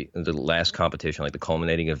of the last competition, like the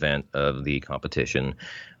culminating event of the competition.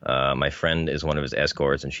 My friend is one of his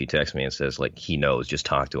escorts, and she texts me and says, like, he knows, just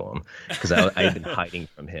talk to him, because I had been hiding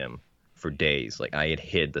from him for days. Like, I had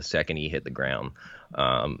hid the second he hit the ground.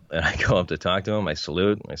 And I go up to talk to him. I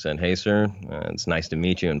salute. I said, "Hey, sir, it's nice to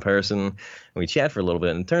meet you in person." And we chat for a little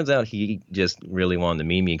bit, and it turns out he just really wanted to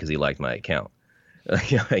meet me because he liked my account.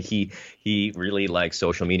 He really likes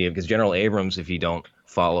social media because General Abrams, if you don't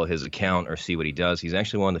follow his account or see what he does, he's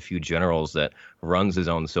actually one of the few generals that runs his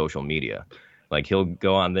own social media. Like he'll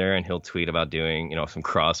go on there and he'll tweet about doing, some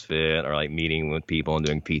CrossFit or like meeting with people and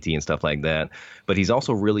doing PT and stuff like that. But he's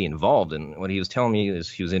also really involved. And what he was telling me is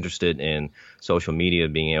he was interested in social media,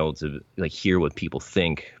 being able to like hear what people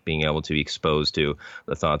think, being able to be exposed to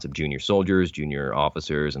the thoughts of junior soldiers, junior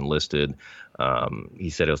officers, enlisted. He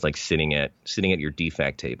said it was like sitting at your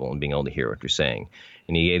DFAC table and being able to hear what you're saying.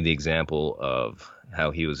 And he gave the example of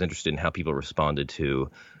how he was interested in how people responded to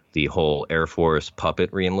the whole Air Force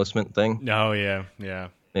puppet reenlistment thing. Oh yeah, yeah.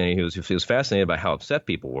 And he was fascinated by how upset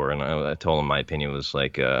people were. And I told him my opinion was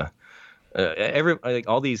like,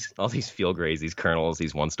 all these field grades, these colonels,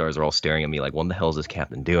 these 1-stars are all staring at me like, what the hell is this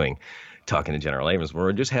captain doing? Talking to General Abrams,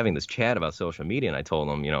 we're just having this chat about social media, and I told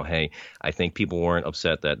them, hey, I think people weren't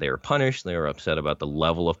upset that they were punished. They were upset about the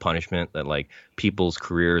level of punishment, that like people's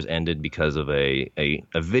careers ended because of a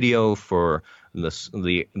video for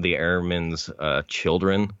the airmen's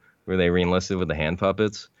children where they reenlisted with the hand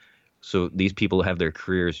puppets. So these people have their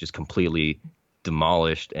careers just completely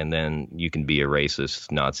demolished, and then you can be a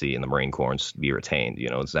racist Nazi in the Marine Corps and be retained.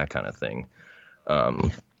 It's that kind of thing.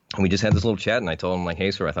 We just had this little chat, and I told him, like,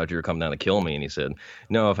 "Hey, sir, I thought you were coming down to kill me." And he said,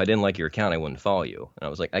 "No, if I didn't like your account, I wouldn't follow you." And I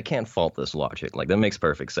was like, I can't fault this logic. Like, that makes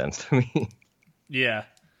perfect sense to me. Yeah.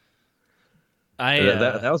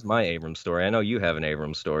 That was my Abrams story. I know you have an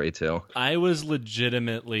Abrams story, too. I was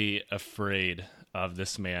legitimately afraid of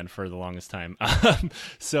this man for the longest time.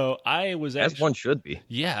 So I was As one should be.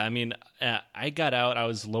 Yeah, I mean, I got out. I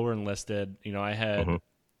was lower enlisted.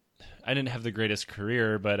 I didn't have the greatest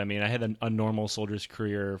career, but I mean, I had a normal soldier's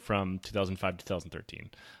career from 2005 to 2013.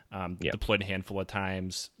 Deployed a handful of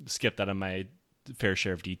times, skipped out on my fair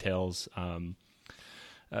share of details.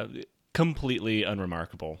 Completely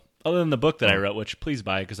unremarkable. Other than the book that I wrote, which please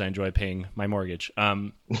buy because I enjoy paying my mortgage.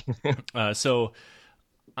 So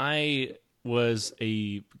I was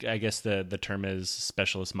I guess the term is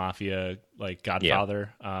specialist mafia, like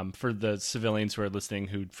Godfather. For the civilians who are listening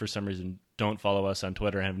who for some reason don't follow us on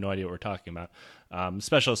Twitter and have no idea what we're talking about.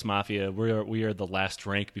 Specialist Mafia, we are the last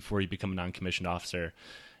rank before you become a non-commissioned officer.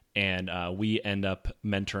 And we end up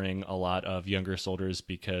mentoring a lot of younger soldiers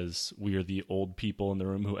because we are the old people in the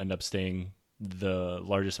room who end up staying the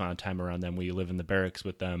largest amount of time around them. We live in the barracks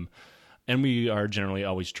with them. And we are generally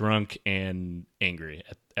always drunk and angry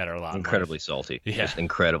at our lot. Incredibly salty. Yeah. Just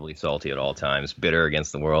incredibly salty at all times. Bitter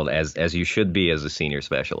against the world, as you should be as a senior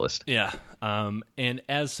specialist. Yeah. And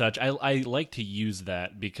as such, I like to use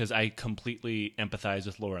that because I completely empathize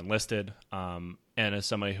with lower enlisted. And as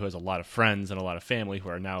somebody who has a lot of friends and a lot of family who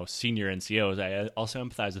are now senior NCOs, I also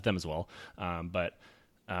empathize with them as well.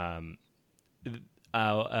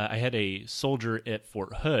 I had a soldier at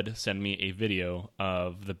Fort Hood send me a video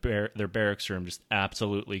of their barracks room just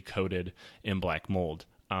absolutely coated in black mold.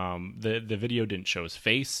 The video didn't show his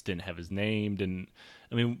face, didn't have his name,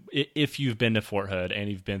 if you've been to Fort Hood and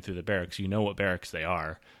you've been through the barracks, you know what barracks they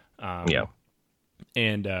are. And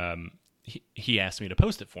he asked me to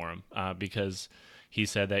post it for him because he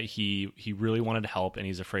said that he really wanted to help and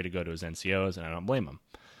he's afraid to go to his NCOs, and I don't blame him.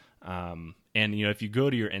 And, if you go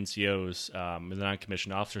to your NCOs, the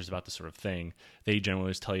non-commissioned officers about this sort of thing, they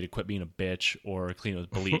generally just tell you to quit being a bitch or clean with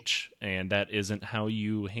bleach. And that isn't how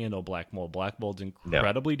you handle black mold. Black mold's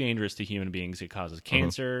incredibly dangerous to human beings. It causes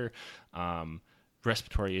cancer,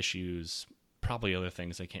 respiratory issues, probably other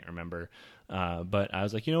things I can't remember. But I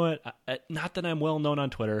was like, you know what? Not that I'm well known on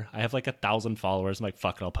Twitter. I have like 1,000 followers. I'm like,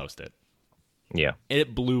 fuck it, I'll post it. Yeah.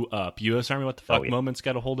 It blew up. U.S. Army What the Fuck Moments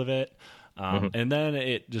got a hold of it. And then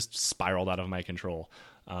it just spiraled out of my control.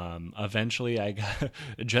 Eventually,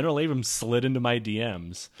 General Abrams slid into my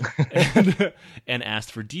DMs and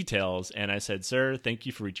asked for details. And I said, "Sir, thank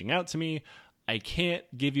you for reaching out to me. I can't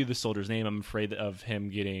give you the soldier's name. I'm afraid of him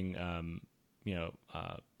getting,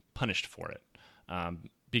 punished for it."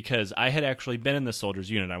 Because I had actually been in the soldier's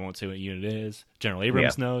unit. I won't say what unit it is. General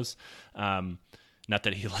Abrams knows. Not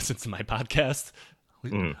that he listens to my podcast,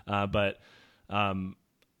 but.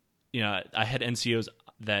 I had NCOs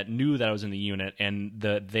that knew that I was in the unit, and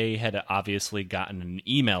they had obviously gotten an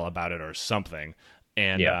email about it or something,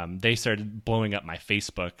 and they started blowing up my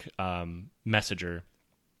Facebook Messenger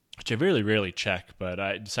which I really rarely check, but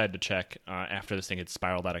I decided to check after this thing had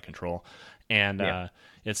spiraled out of control. And Yeah.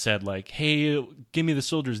 it said, like, hey, give me the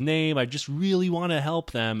soldier's name. I just really want to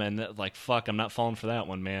help them. And like, fuck, I'm not falling for that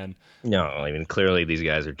one, man. No, I mean, clearly these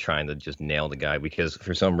guys are trying to just nail the guy because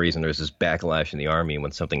for some reason there's this backlash in the Army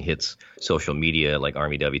when something hits social media like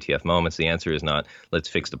Army WTF moments. The answer is not, let's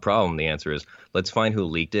fix the problem. The answer is, let's find who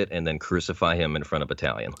leaked it and then crucify him in front of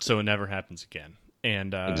battalion. So it never happens again.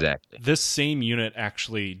 And Exactly. this same unit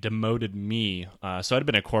actually demoted me. So I'd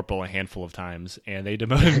been a corporal a handful of times, and they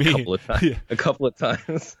demoted me. A couple of times. Yeah. A couple of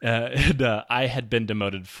times. And I had been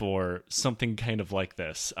demoted for something kind of like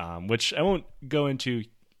this, which I won't go into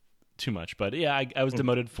too much. But yeah, I was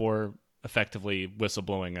demoted for effectively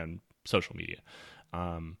whistleblowing on social media.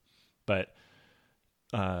 But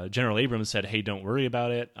General Abrams said, "Hey, don't worry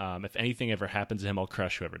about it. If anything ever happens to him, I'll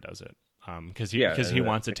crush whoever does it, because he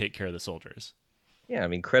wants to take care of the soldiers." Yeah, I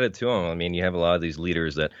mean, credit to him. I mean, you have a lot of these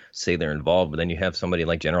leaders that say they're involved, but then you have somebody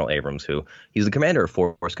like General Abrams, who he's the commander of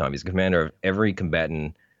FORSCOM. He's the commander of every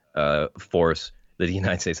combatant force that the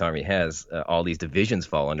United States Army has. All these divisions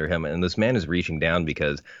fall under him, and this man is reaching down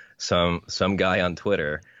because some guy on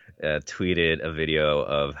Twitter tweeted a video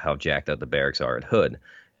of how jacked up the barracks are at Hood.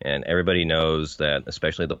 And everybody knows that,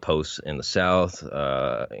 especially the posts in the South,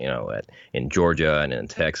 in Georgia and in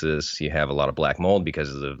Texas, you have a lot of black mold because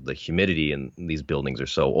of the humidity, and these buildings are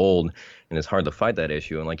so old, and it's hard to fight that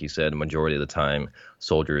issue. And like you said, the majority of the time,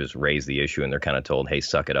 soldiers raise the issue, and they're kind of told, "Hey,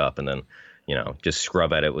 suck it up," and then, just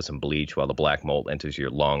scrub at it with some bleach while the black mold enters your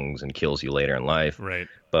lungs and kills you later in life. Right.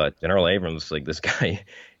 But General Abrams, like this guy,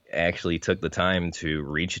 actually took the time to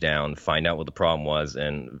reach down, find out what the problem was,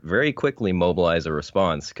 and very quickly mobilize a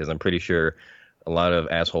response, because I'm pretty sure a lot of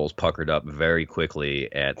assholes puckered up very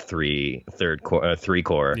quickly at 3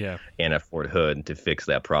 Corps Yeah. and at Fort Hood to fix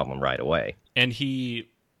that problem right away. And he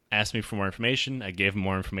asked me for more information. I gave him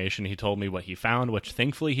more information. He told me what he found, which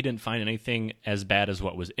thankfully he didn't find anything as bad as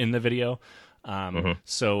what was in the video.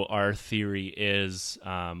 So our theory is,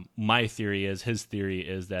 my theory is, his theory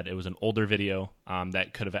is that it was an older video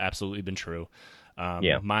that could have absolutely been true.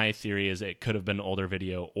 My theory is it could have been an older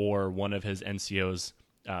video, or one of his NCOs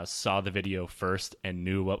saw the video first and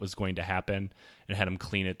knew what was going to happen and had him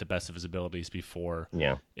clean it the best of his abilities before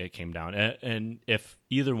it came down. And if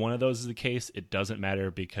either one of those is the case, it doesn't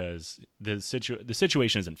matter, because the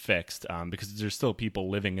situation isn't fixed, because there's still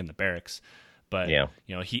people living in the barracks. But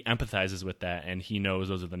he empathizes with that, and he knows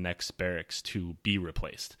those are the next barracks to be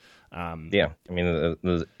replaced. I mean,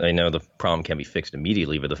 I know the problem can be fixed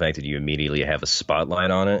immediately, but the fact that you immediately have a spotlight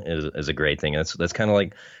on it is a great thing. That's kind of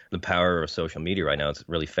like the power of social media right now. It's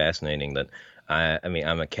really fascinating that I mean,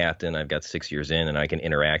 I'm a captain. I've got 6 years in, and I can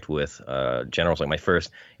interact with generals. Like my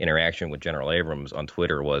first interaction with General Abrams on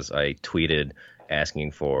Twitter was I tweeted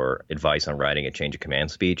asking for advice on writing a change of command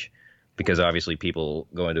speech. Because obviously people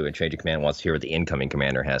go into a change of command wants to hear what the incoming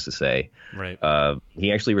commander has to say. Right.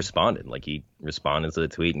 He actually responded. Like, he responded to the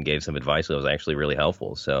tweet and gave some advice that was actually really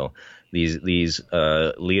helpful. So these leaders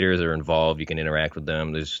are involved. You can interact with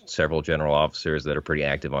them. There's several general officers that are pretty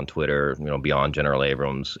active on Twitter, beyond General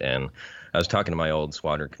Abrams. And I was talking to my old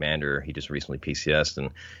squadron commander. He just recently PCS'd,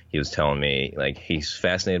 and he was telling me, like, he's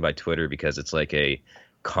fascinated by Twitter because it's like a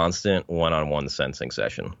constant one-on-one sensing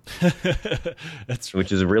session.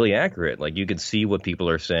 Which is really accurate. Like, you could see what people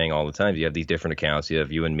are saying all the time. You have these different accounts. You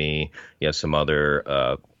have you and me. You have some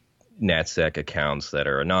other NatSec accounts that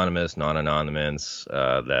are anonymous, non-anonymous,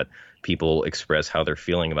 that people express how they're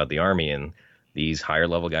feeling about the Army, and these higher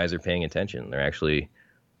level guys are paying attention. They're actually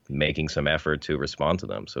making some effort to respond to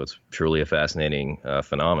them. So it's truly a fascinating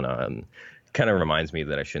phenomenon, and kind of reminds me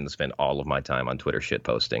that I shouldn't spend all of my time on Twitter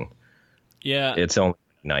shitposting. Yeah. It's only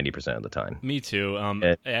 90% of the time. Me too.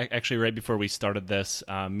 Actually, right before we started this,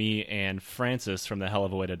 me and Francis from the Hell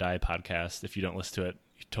of a Way to Die podcast, if you don't listen to it,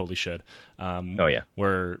 you totally should.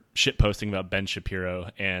 We're shit posting about Ben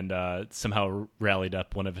Shapiro, and somehow rallied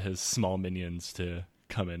up one of his small minions to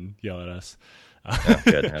come and yell at us.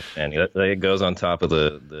 Good. And it goes on top of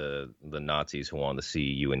the Nazis who wanted to see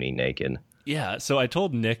you and me naked. Yeah. So I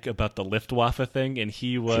told Nick about the Luftwaffe thing, and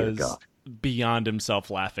he was beyond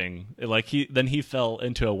himself laughing. Like, he fell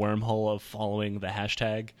into a wormhole of following the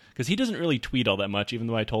hashtag, because he doesn't really tweet all that much, even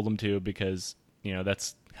though I told him to, because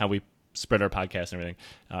that's how we spread our podcast and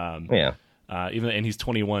everything. And he's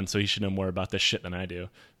 21, so he should know more about this shit than I do.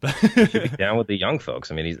 He should be down with the young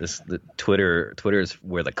folks. I mean, Twitter is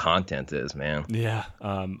where the content is, man. Yeah.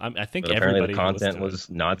 I think but everybody. Apparently the content was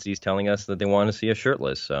Nazis telling us that they want to see us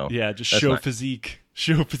shirtless. So yeah, just show physique.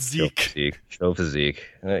 Show physique. Show physique.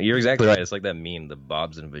 You're exactly right. It's like that meme, the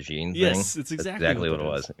Bobs and Vagine thing. Yes, it's exactly what it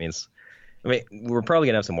was. I mean, I mean, we're probably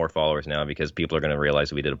gonna have some more followers now because people are gonna realize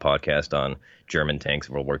that we did a podcast on German tanks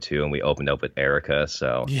of World War II, and we opened up with Erica.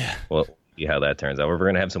 So Yeah. we'll see how that turns out. We're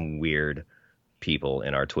gonna have some weird people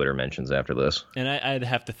in our Twitter mentions after this. And I'd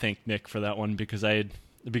have to thank Nick for that one because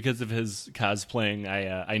of his cosplaying.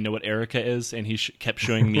 I know what Erica is, and he kept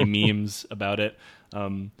showing me memes about it.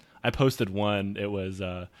 I posted one. It was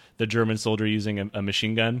the German soldier using a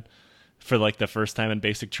machine gun for like the first time in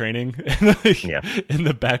basic training. And, like, Yeah. in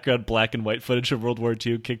the background, black and white footage of World War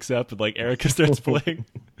II kicks up, and like Erica starts playing.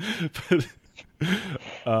 But,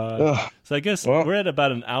 so I guess we're at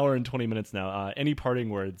about an hour and 20 minutes now. Any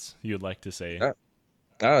parting words you'd like to say?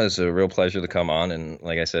 Oh, it's a real pleasure to come on. And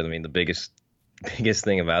like I said, I mean, the biggest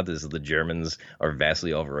thing about this is the Germans are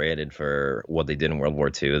vastly overrated for what they did in World War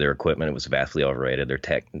II. Their equipment was vastly overrated.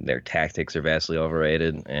 Their tactics are vastly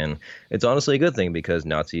overrated, and it's honestly a good thing because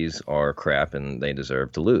Nazis are crap and they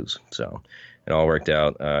deserve to lose. So it all worked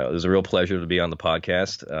out. It was a real pleasure to be on the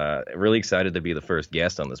podcast. Really excited to be the first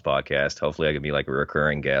guest on this podcast. Hopefully, I can be like a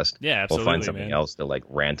recurring guest. Yeah, absolutely. We'll find something else to like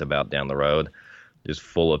rant about down the road. Just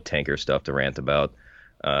full of tanker stuff to rant about.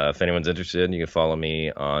 If anyone's interested, you can follow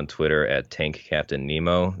me on Twitter at Tank Captain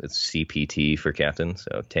Nemo. It's CPT for Captain,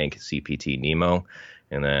 so Tank CPT Nemo.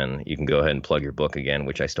 And then you can go ahead and plug your book again,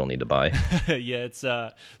 which I still need to buy. Yeah, it's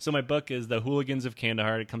so my book is The Hooligans of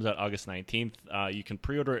Kandahar. It comes out August 19th. You can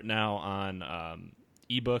pre-order it now on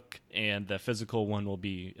ebook, and the physical one will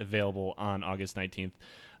be available on August 19th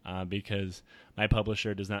because my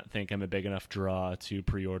publisher does not think I'm a big enough draw to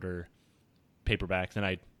pre-order paperbacks, and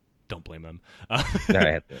I don't blame him.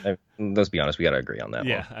 Let's be honest, we got to agree on that.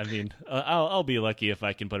 Yeah, I mean, I'll be lucky if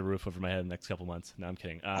I can put a roof over my head in the next couple months. No, I'm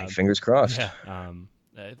kidding. Fingers crossed. Yeah.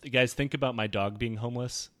 Guys, think about my dog being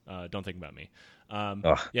homeless. Don't think about me.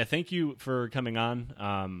 Yeah, thank you for coming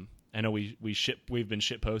on. I know we've been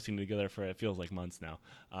shit posting together for it feels like months now.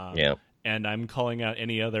 Yeah. And I'm calling out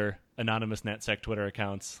any other anonymous NatSec Twitter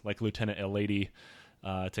accounts like Lieutenant L Lady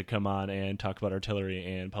to come on and talk about artillery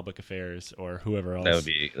and public affairs or whoever else. That would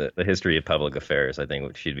be the history of public affairs. I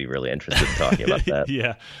think she'd be really interested in talking about that.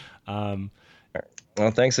 Yeah.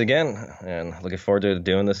 Well, thanks again, and looking forward to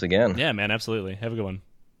doing this again. Yeah, man, absolutely. Have a good one.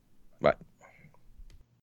 Bye.